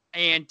Wave.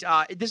 And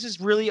this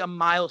is really a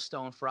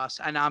milestone for us,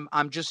 and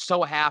I'm just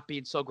so happy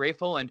and so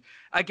grateful. And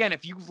again,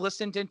 if you've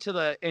listened into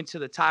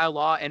the Ty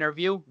Law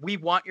interview, we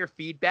want your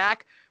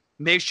feedback.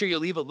 Make sure you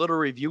leave a little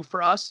review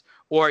for us,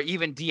 or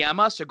even DM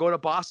us, or go to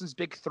Boston's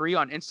Big 3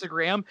 on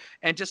Instagram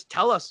and just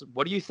tell us,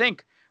 what do you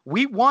think?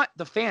 We want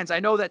the fans. I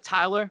know that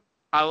Tyler.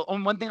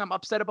 One thing I'm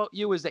upset about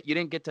you is that you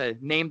didn't get to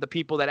name the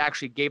people that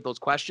actually gave those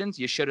questions.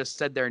 You should have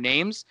said their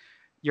names.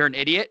 You're an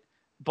idiot.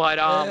 But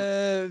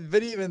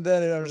even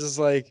then, I'm just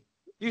like.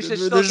 You should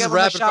still give them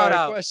a shout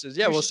out. Questions.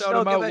 Yeah, we'll shout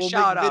them out. We'll make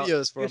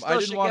videos for them. I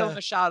didn't want to give them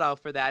a shout out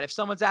for that. If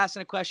someone's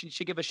asking a question, you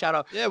should give a shout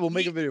out. Yeah, we'll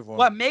make a video for them.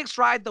 What makes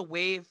Ride the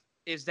Wave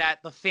is that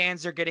the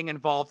fans are getting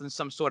involved in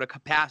some sort of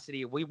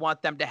capacity. We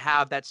want them to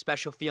have that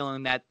special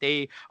feeling that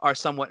they are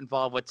somewhat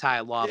involved with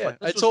Ty Law. Yeah,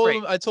 I told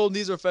him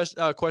these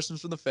are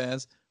questions from the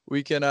fans.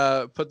 We can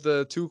put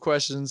the 2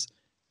 questions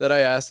that I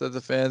asked that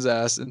the fans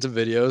asked into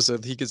videos so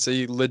he could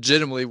see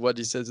legitimately what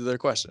he said to their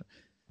question.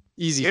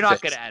 Easy. You're not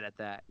going to edit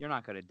that. You're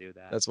not going to do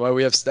that. That's why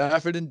we have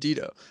Stafford and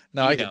Dito.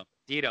 No,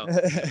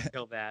 Dito.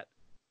 Kill that.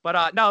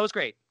 But no, it was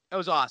great. It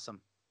was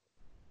awesome.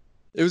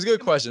 It was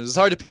good questions. It's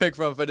hard to pick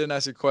from if I didn't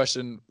ask you a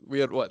question. We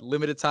had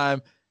limited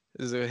time.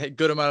 There's a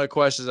good amount of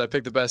questions. I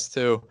picked the best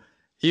 2.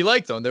 He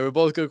liked them. They were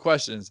both good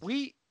questions.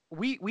 We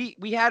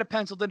had it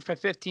penciled in for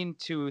 15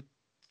 to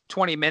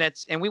 20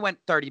 minutes, and we went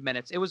 30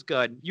 minutes. It was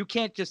good. You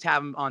can't just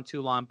have him on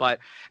too long. But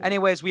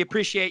anyways, we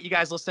appreciate you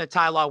guys listening to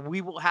Ty Law.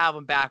 We will have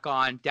him back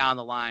on down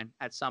the line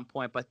at some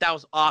point. But that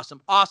was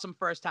awesome. Awesome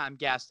first-time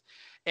guest.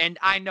 And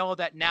I know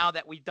that now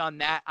that we've done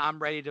that, I'm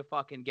ready to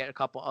fucking get a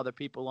couple other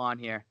people on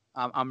here.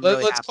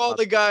 Let's call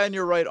the guy on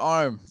your right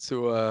arm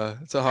to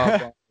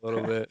hop on a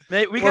little bit.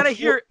 We gotta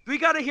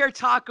hear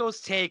Taco's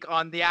take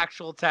on the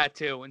actual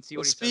tattoo and see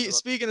what he says.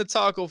 Speaking of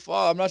Taco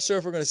Fall, I'm not sure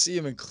if we're gonna see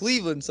him in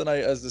Cleveland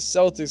tonight as the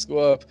Celtics go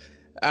up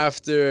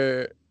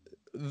after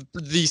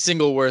the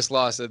single worst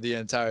loss of the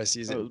entire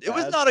season. It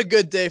was not a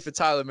good day for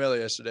Tyler Miller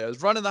yesterday. I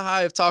was running the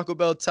high of Taco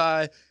Bell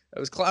Ty. I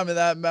was climbing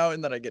that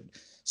mountain, then I get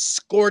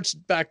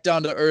scorched back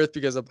down to earth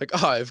because I'm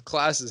like, I have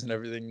classes and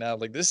everything now.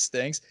 Like, this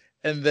stinks.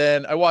 And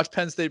then I watched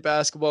Penn State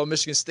basketball,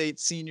 Michigan State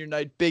senior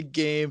night, big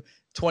game,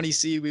 20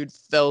 seed we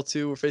fell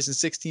to. We're facing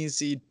 16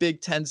 seed,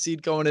 Big 10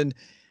 seed going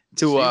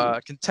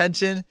into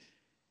contention.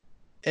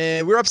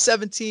 And we're up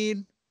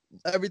 17.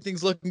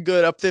 Everything's looking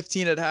good, up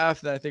 15 at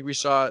half. And I think we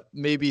shot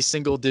maybe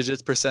single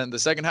digits % in the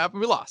second half,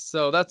 and we lost.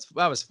 So that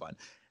was fun.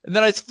 And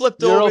then I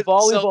flipped over. You're a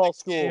volleyball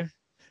school.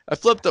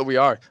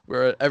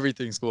 We're at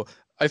everything school.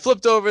 I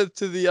flipped over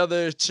to the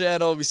other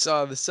channel. We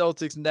saw the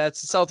Celtics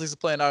Nets. The Celtics are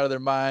playing out of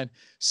their mind,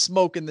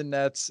 smoking the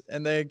Nets.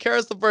 And then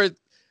Karis LeVert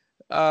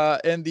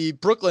and the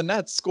Brooklyn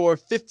Nets score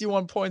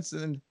 51 points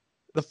in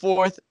the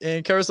 4th,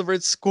 and Karis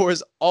LeVert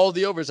scores all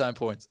the overtime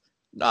points.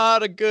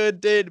 Not a good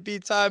day to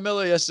beat Ty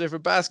Miller yesterday for a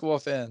basketball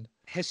fan.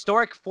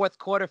 Historic 4th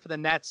quarter for the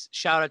Nets.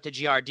 Shout out to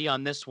GRD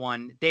on this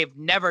one. They've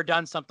never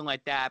done something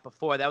like that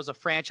before. That was a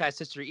franchise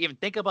history. Even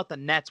think about the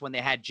Nets when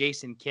they had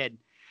Jason Kidd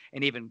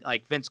and even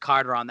like Vince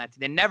Carter on that.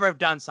 They never have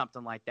done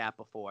something like that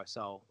before.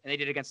 So, and they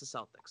did it against the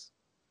Celtics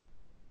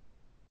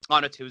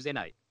on a Tuesday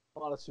night.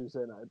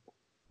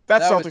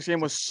 That Celtics game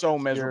was so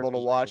miserable to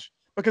watch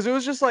because it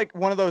was just like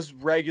one of those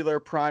regular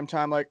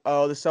primetime, like,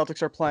 oh, the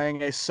Celtics are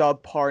playing a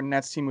subpar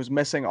Nets team who's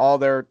missing all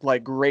their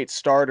like great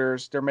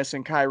starters. They're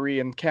missing Kyrie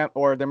and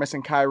they're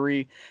missing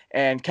Kyrie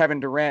and Kevin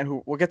Durant,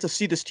 who we'll get to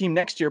see this team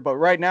next year. But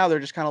right now they're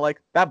just kind of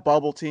like that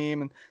bubble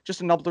team and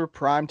just another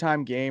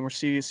primetime game or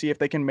see if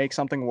they can make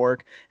something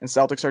work. And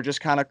Celtics are just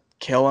kind of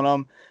killing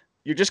them.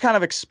 You're just kind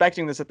of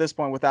expecting this at this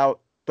point without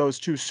those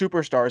 2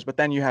 superstars, but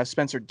then you have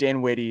Spencer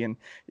Dinwiddie and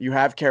you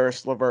have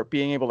Karis LeVert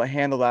being able to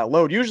handle that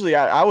load. Usually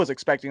I was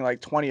expecting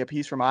like 20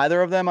 apiece from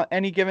either of them on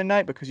any given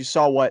night because you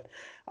saw what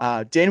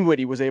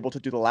Dinwiddie was able to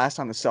do the last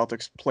time the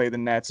Celtics played the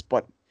Nets.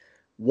 But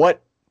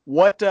what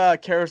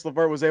Karis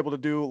LeVert was able to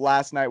do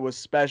last night was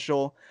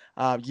special.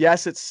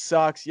 Yes, it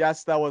sucks.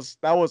 Yes, that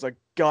was a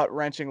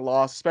gut-wrenching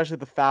loss, especially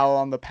the foul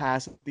on the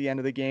pass at the end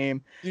of the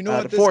game. You know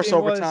what to force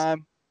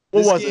overtime.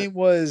 What was it? This game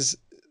was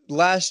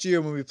last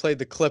year when we played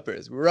the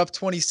Clippers. We were up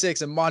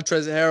 26, and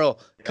Montrezl Harrell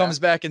comes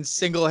back and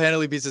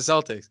single-handedly beats the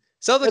Celtics.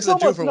 Celtics are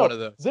due for one of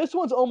those. This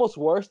one's almost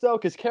worse, though,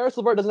 because Karis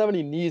LeVert doesn't have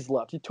any knees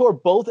left. He tore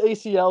both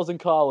ACLs in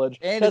college.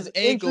 And his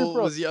ankle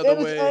was the other way.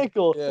 And his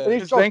ankle. Yeah. And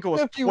his ankle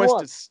was 51.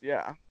 twisted.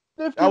 Yeah.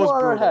 51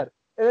 on our head.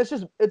 And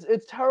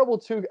it's terrible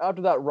too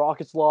after that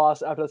Rockets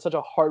loss, after such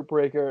a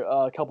heartbreaker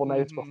a couple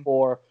nights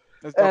before.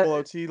 That's double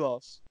OT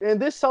loss. And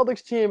this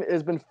Celtics team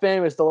has been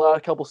famous the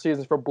last couple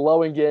seasons for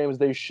blowing games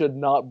they should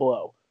not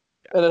blow.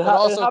 And But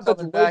also happens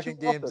coming way back too in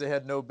games often. they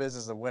had no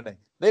business of winning.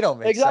 They don't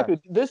make Exactly.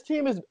 sense. This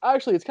team is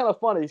actually, it's kind of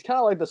funny. It's kind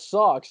of like the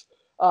Sox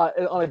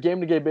on a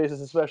game-to-game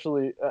basis,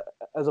 especially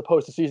as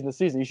opposed to season to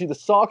season. You see the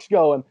Sox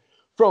going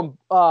from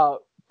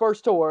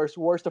first to worst,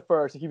 worst to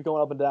first, and keep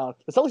going up and down.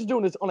 The Celtics are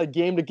doing this on a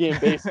game-to-game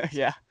basis.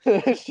 Yeah.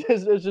 it's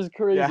just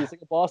crazy. Yeah. It's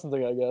like a Boston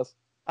thing, I guess.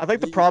 I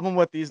think the problem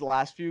with these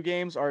last few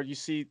games are you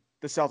see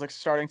the Celtics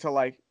starting to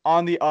like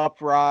on the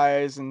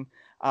uprise and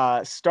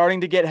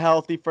starting to get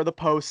healthy for the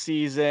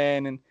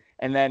postseason,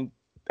 and then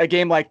a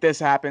game like this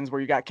happens where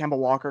you got Kemba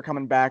Walker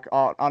coming back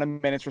on a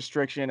minutes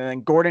restriction, and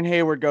then Gordon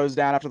Hayward goes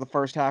down after the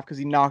first half because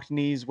he knocked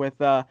knees with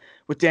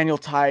Daniel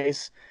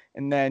Tice,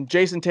 and then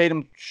Jason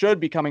Tatum should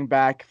be coming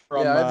back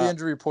from. Yeah, I have the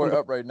injury report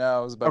up right now.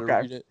 I was about to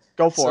read it.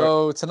 Go for it.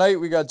 So tonight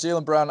we got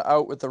Jaylen Brown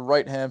out with the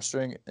right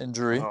hamstring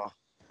injury. Oh.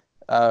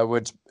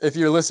 Which, if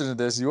you're listening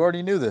to this, you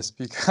already knew this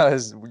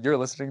because you're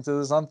listening to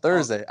this on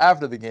Thursday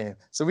after the game.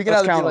 So we can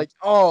either be like,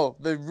 oh,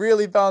 they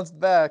really bounced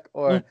back,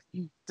 or,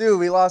 dude,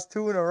 we lost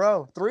 3 in a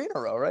row,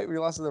 right? We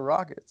lost to the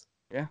Rockets.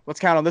 Yeah, let's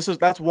count them.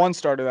 That's one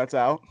starter that's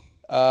out.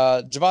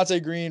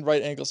 Javonte Green,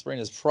 right ankle sprain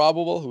is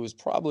probable, who is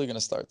probably going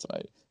to start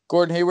tonight.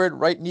 Gordon Hayward,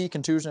 right knee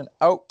contusion,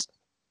 out.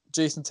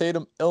 Jason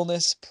Tatum,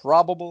 illness,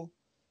 probable.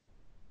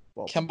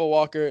 Kemba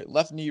Walker,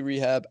 left knee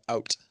rehab,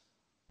 out.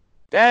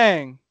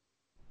 Dang.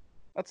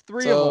 That's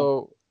 3 of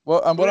them.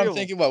 What I'm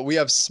thinking, we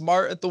have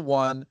Smart at the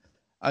 1.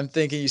 I'm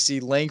thinking you see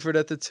Langford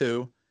at the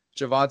 2,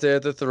 Javonte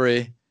at the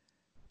 3,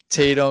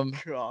 Tatum.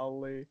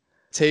 Golly.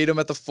 Tatum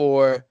at the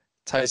 4,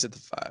 Tice at the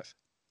 5.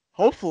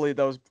 Hopefully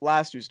those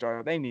last 2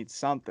 starters, they need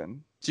something.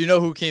 Do you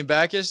know who came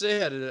back yesterday?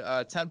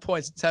 Had 10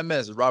 points in 10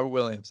 minutes. Robert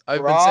Williams.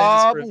 I've been saying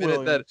this for a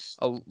minute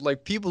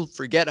that people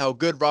forget how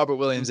good Robert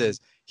Williams is.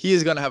 He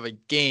is going to have a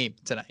game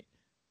tonight.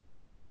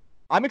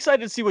 I'm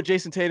excited to see what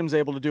Jason Tatum's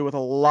able to do with a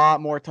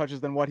lot more touches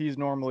than what he's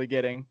normally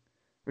getting.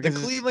 The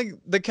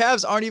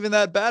Cavs aren't even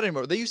that bad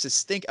anymore. They used to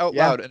stink out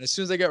loud, and as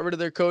soon as they got rid of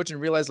their coach and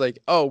realized, like,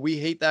 oh, we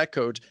hate that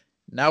coach,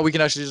 now we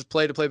can actually just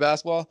play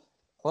basketball.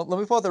 Well, let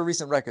me pull out their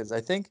recent records, I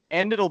think.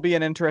 And it'll be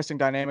an interesting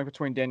dynamic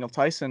between Daniel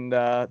Tice and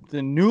the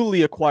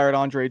newly acquired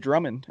Andre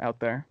Drummond out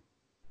there.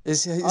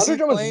 Andre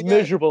Drummond's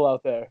miserable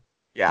out there.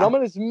 Yeah.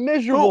 Drummond is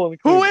miserable.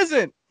 Who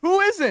isn't?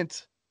 Who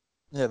isn't?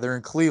 Yeah, they're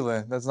in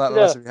Cleveland. That's not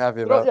much to be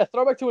happy about. Yeah,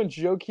 throwback to when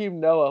Joakim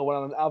Noah went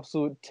on an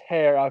absolute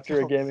tear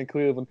after a game in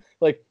Cleveland.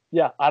 Like,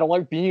 yeah, I don't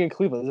like being in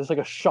Cleveland. Is this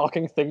like a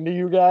shocking thing to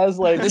you guys?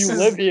 Like,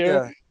 live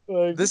here. Yeah.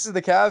 Like, this is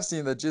the Cavs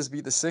team that just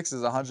beat the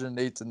Sixers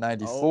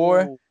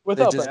 108-94.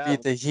 They just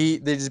beat the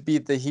Heat. They just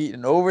beat the Heat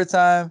in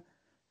overtime.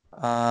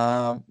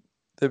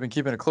 They've been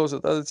keeping it close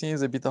with other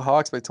teams. They beat the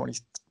Hawks by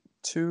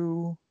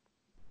 22.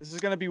 This is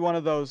going to be one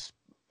of those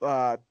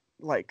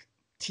like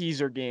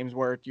teaser games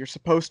where you're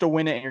supposed to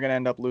win it and you're going to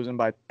end up losing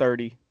by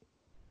 30.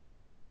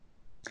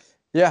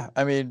 Yeah,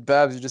 I mean,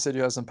 Babs, you just said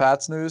you have some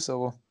Pats news,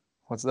 so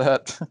what's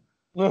that?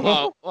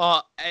 Well,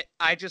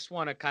 I just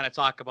want to kind of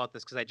talk about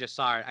this because I just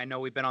saw it. I know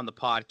we've been on the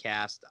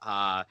podcast.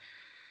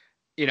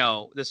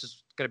 This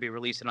is going to be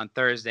releasing on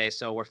Thursday,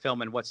 so we're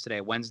filming. What's today?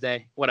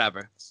 Wednesday?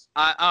 Whatever.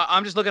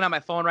 I'm just looking at my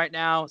phone right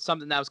now.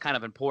 Something that was kind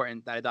of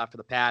important that I thought for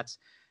the Pats.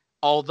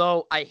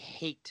 Although I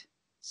hate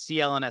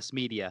CLNS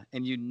Media,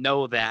 and you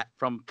know that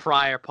from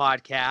prior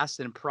podcasts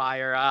and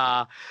prior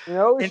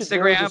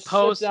Instagram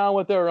posts. Sit down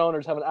with their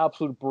owners, have an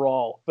absolute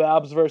brawl.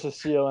 Babs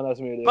versus CLNS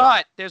Media.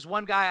 But there's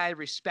one guy I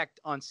respect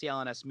on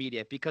CLNS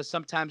Media because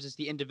sometimes it's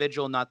the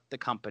individual, not the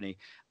company.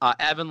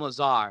 Evan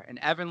Lazar. And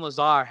Evan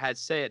Lazar had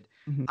said,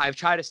 I've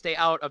tried to stay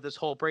out of this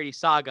whole Brady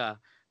saga,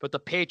 but the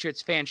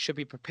Patriots fans should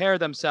be prepared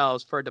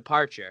themselves for a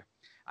departure.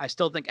 I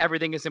still think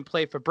everything is in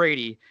play for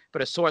Brady,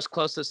 but a source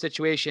close to the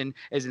situation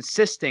is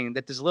insisting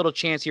that there's little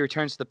chance he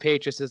returns to the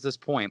Patriots at this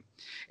point.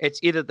 It's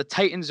either the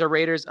Titans or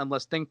Raiders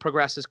unless things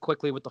progresses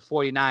quickly with the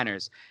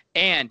 49ers.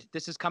 And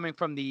this is coming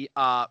from the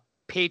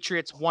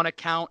Patriots One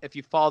account, if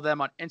you follow them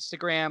on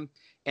Instagram.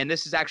 And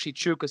this is actually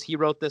true because he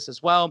wrote this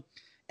as well.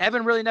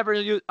 Evan really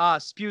never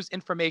spews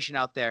information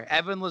out there.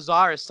 Evan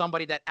Lazar is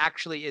somebody that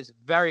actually is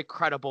very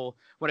credible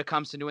when it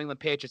comes to New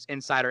England Patriots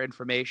insider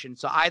information.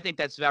 So I think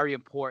that's very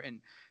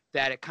important,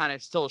 that it kind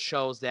of still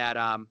shows that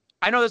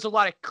I know there's a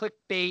lot of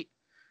clickbait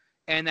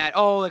and that,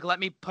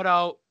 let me put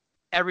out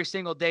every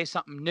single day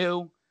something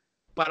new.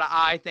 But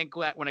I think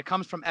that when it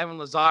comes from Evan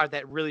Lazar,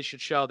 that really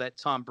should show that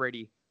Tom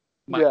Brady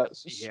might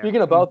be here.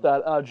 Speaking about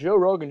that, Joe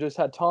Rogan just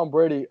had Tom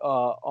Brady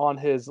on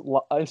his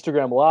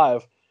Instagram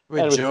Live.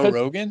 Wait,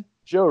 Rogan?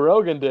 Joe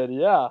Rogan did,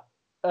 yeah.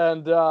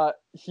 And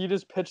he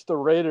just pitched the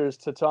Raiders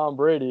to Tom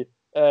Brady,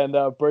 and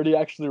Brady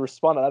actually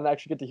responded. I didn't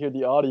actually get to hear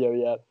the audio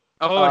yet.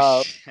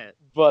 Oh, shit.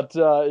 But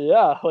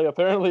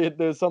apparently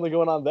there's something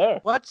going on there.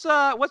 What's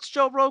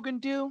Joe Rogan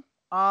do?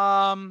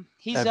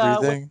 He's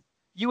everything.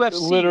 UFC,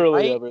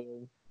 literally right?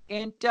 everything.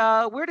 And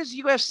where does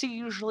UFC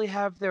usually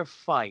have their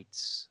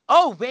fights?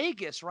 Oh,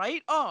 Vegas,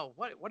 right? Oh,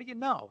 what do you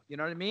know? You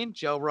know what I mean?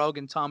 Joe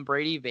Rogan, Tom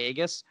Brady,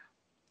 Vegas.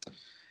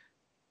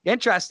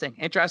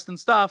 Interesting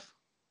stuff.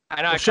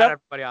 I know I Well, cut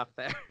everybody off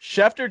there.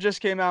 Schefter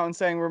just came out and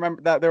saying,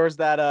 remember that there was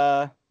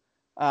that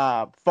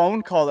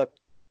phone call that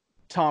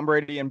Tom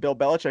Brady and Bill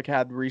Belichick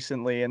had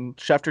recently, and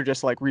Schefter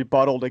just like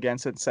rebutted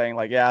against it, saying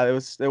like, yeah,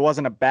 it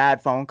wasn't a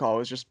bad phone call. It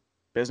was just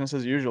business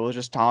as usual. It was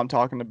just Tom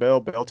talking to Bill,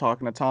 Bill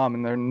talking to Tom,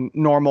 and their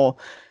normal,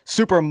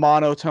 super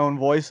monotone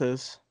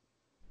voices.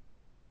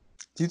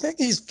 Do you think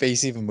his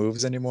face even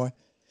moves anymore?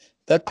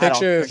 That I don't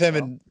picture of think him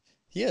so. and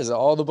he has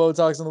all the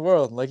Botox in the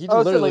world. Like he I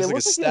was saying, literally like,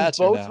 looks it like a looks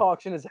like he has statue now.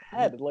 Botox in his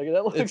head. Like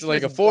that looks It's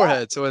like a his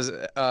forehead, back. so his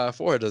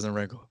forehead doesn't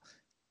wrinkle.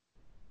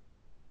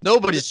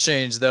 Nobody's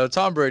changed though.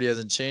 Tom Brady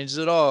hasn't changed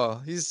at all.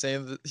 He's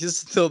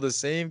still the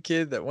same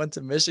kid that went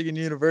to Michigan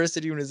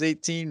University when he was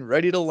 18,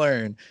 ready to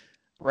learn.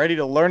 Ready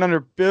to learn under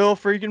Bill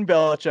freaking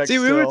Belichick. See,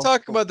 we were still.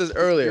 talking about this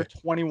earlier. You're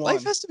 21.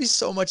 Life has to be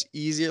so much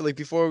easier. Like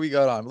before we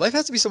got on, life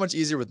has to be so much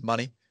easier with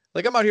money.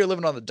 Like I'm out here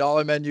living on the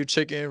dollar menu,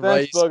 chicken,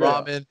 Thanks, rice,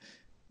 Booger. ramen.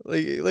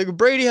 Like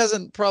Brady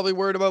hasn't probably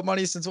worried about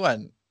money since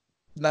when?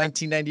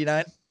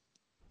 1999.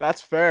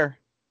 That's fair.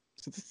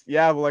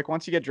 Yeah, but like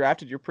once you get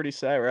drafted, you're pretty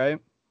set, right?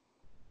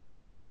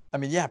 I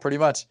mean, yeah, pretty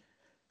much.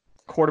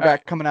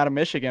 Quarterback coming out of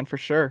Michigan for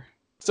sure.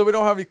 So we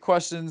don't have any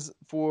questions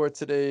for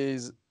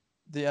the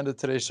end of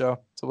today's show.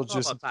 So we'll How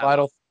just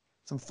about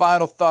some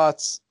final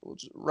thoughts. We'll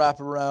just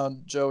wrap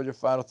around. Joe, your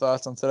final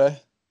thoughts on today?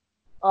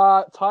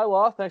 Ty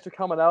Law, thanks for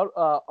coming out.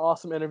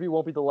 Awesome interview.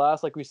 Won't be the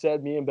last. Like we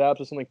said, me and Babs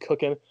have something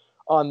cooking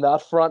on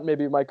that front.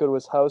 Maybe we might go to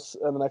his house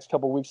in the next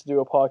couple of weeks to do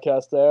a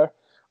podcast there.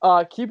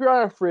 Keep your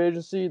eye on free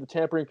agency. The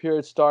tampering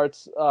period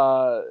starts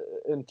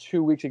in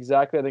 2 weeks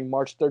exactly. I think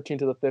March 13th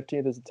to the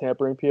 15th is the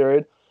tampering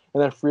period.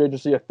 And then free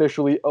agency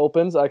officially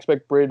opens. I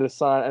expect Brady to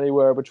sign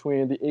anywhere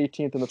between the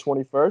 18th and the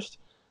 21st.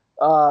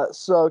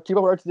 So keep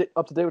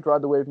up to date with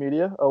Ride the Wave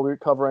Media. We're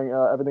covering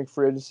everything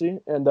free agency.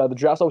 And the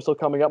draft's always still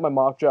coming up. My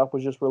mock draft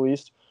was just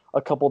released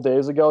a couple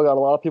days ago. Got a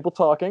lot of people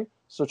talking.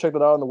 So check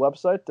that out on the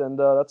website. And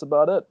that's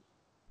about it.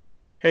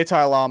 Hey,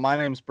 Tyler, my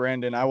name's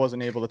Brandon. I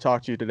wasn't able to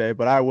talk to you today,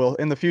 but I will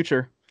in the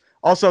future.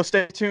 Also,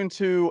 stay tuned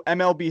to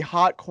MLB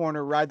Hot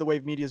Corner, Ride the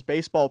Wave Media's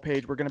baseball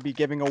page. We're going to be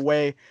giving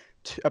away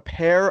a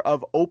pair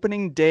of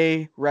opening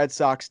day Red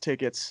Sox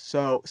tickets.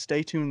 So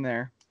stay tuned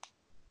there.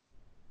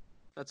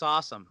 That's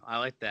awesome. I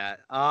like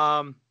that.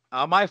 On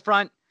my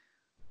front,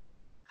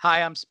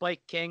 hi, I'm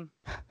Spike King.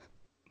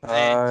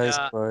 Nice,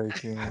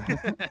 Spiking.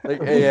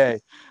 Like AA.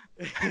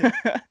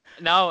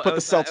 No, Put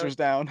the seltzers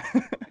down.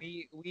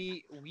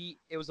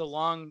 It was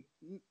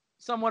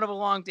somewhat of a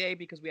long day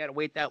because we had to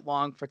wait that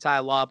long for Ty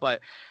Law,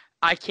 but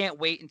I can't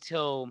wait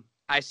until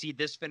I see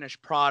this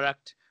finished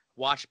product,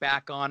 watch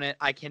back on it.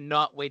 I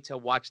cannot wait to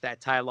watch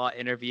that Ty Law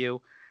interview.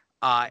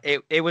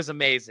 It was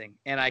amazing,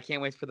 and I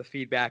can't wait for the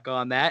feedback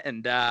on that.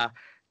 And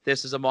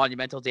this is a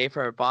monumental day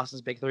for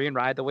Boston's Big Three and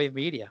Ride the Wave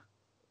Media.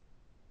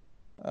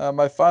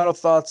 My final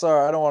thoughts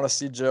are I don't want to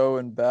see Joe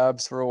and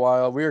Babs for a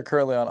while. We are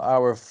currently on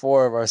hour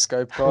 4 of our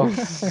Skype call.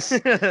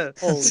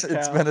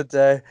 It's been a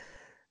day.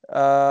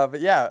 But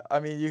yeah, I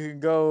mean, you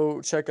can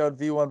go check out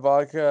V1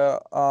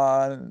 Vodka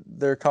on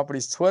their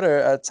company's Twitter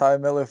at Ty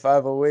Miller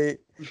 508.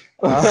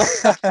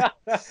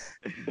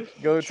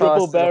 Go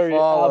Triple toss Berry, it a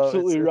follow.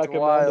 absolutely It's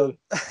recommended. wild.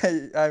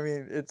 I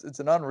mean, it's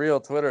an unreal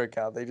Twitter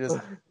account. They just.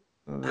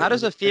 How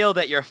does it feel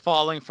that you're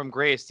falling from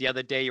grace? The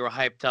other day you were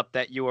hyped up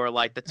that you were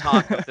like the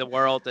talk of the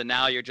world, and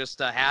now you're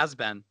just a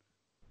has-been.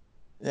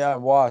 Yeah,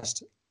 I'm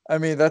washed. I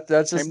mean, that's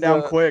just Came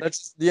down quick. That's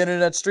just the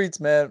internet streets,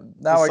 man.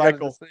 Now I got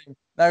to think.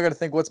 Now I got to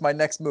think. What's my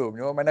next move?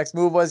 You know what my next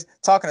move was?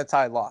 Talking to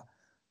Ty Law.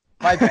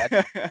 My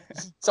bad.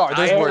 Sorry,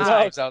 there's worse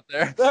names out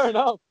there. Fair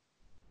enough.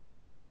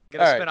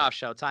 Get a All right. spin-off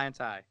show, Ty and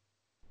Ty.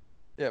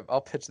 Yeah,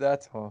 I'll pitch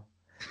that to him.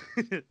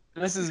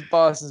 This is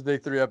Boston's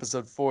Big Three,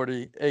 episode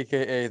 40,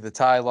 a.k.a. the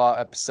Ty Law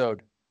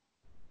episode.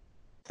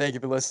 Thank you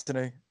for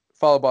listening.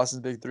 Follow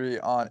Boston's Big Three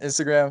on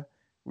Instagram.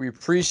 We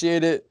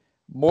appreciate it.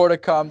 More to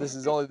come. This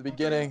is only the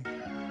beginning.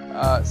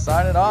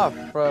 Signing off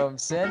from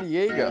San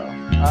Diego,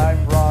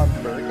 I'm Ron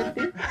Burgundy.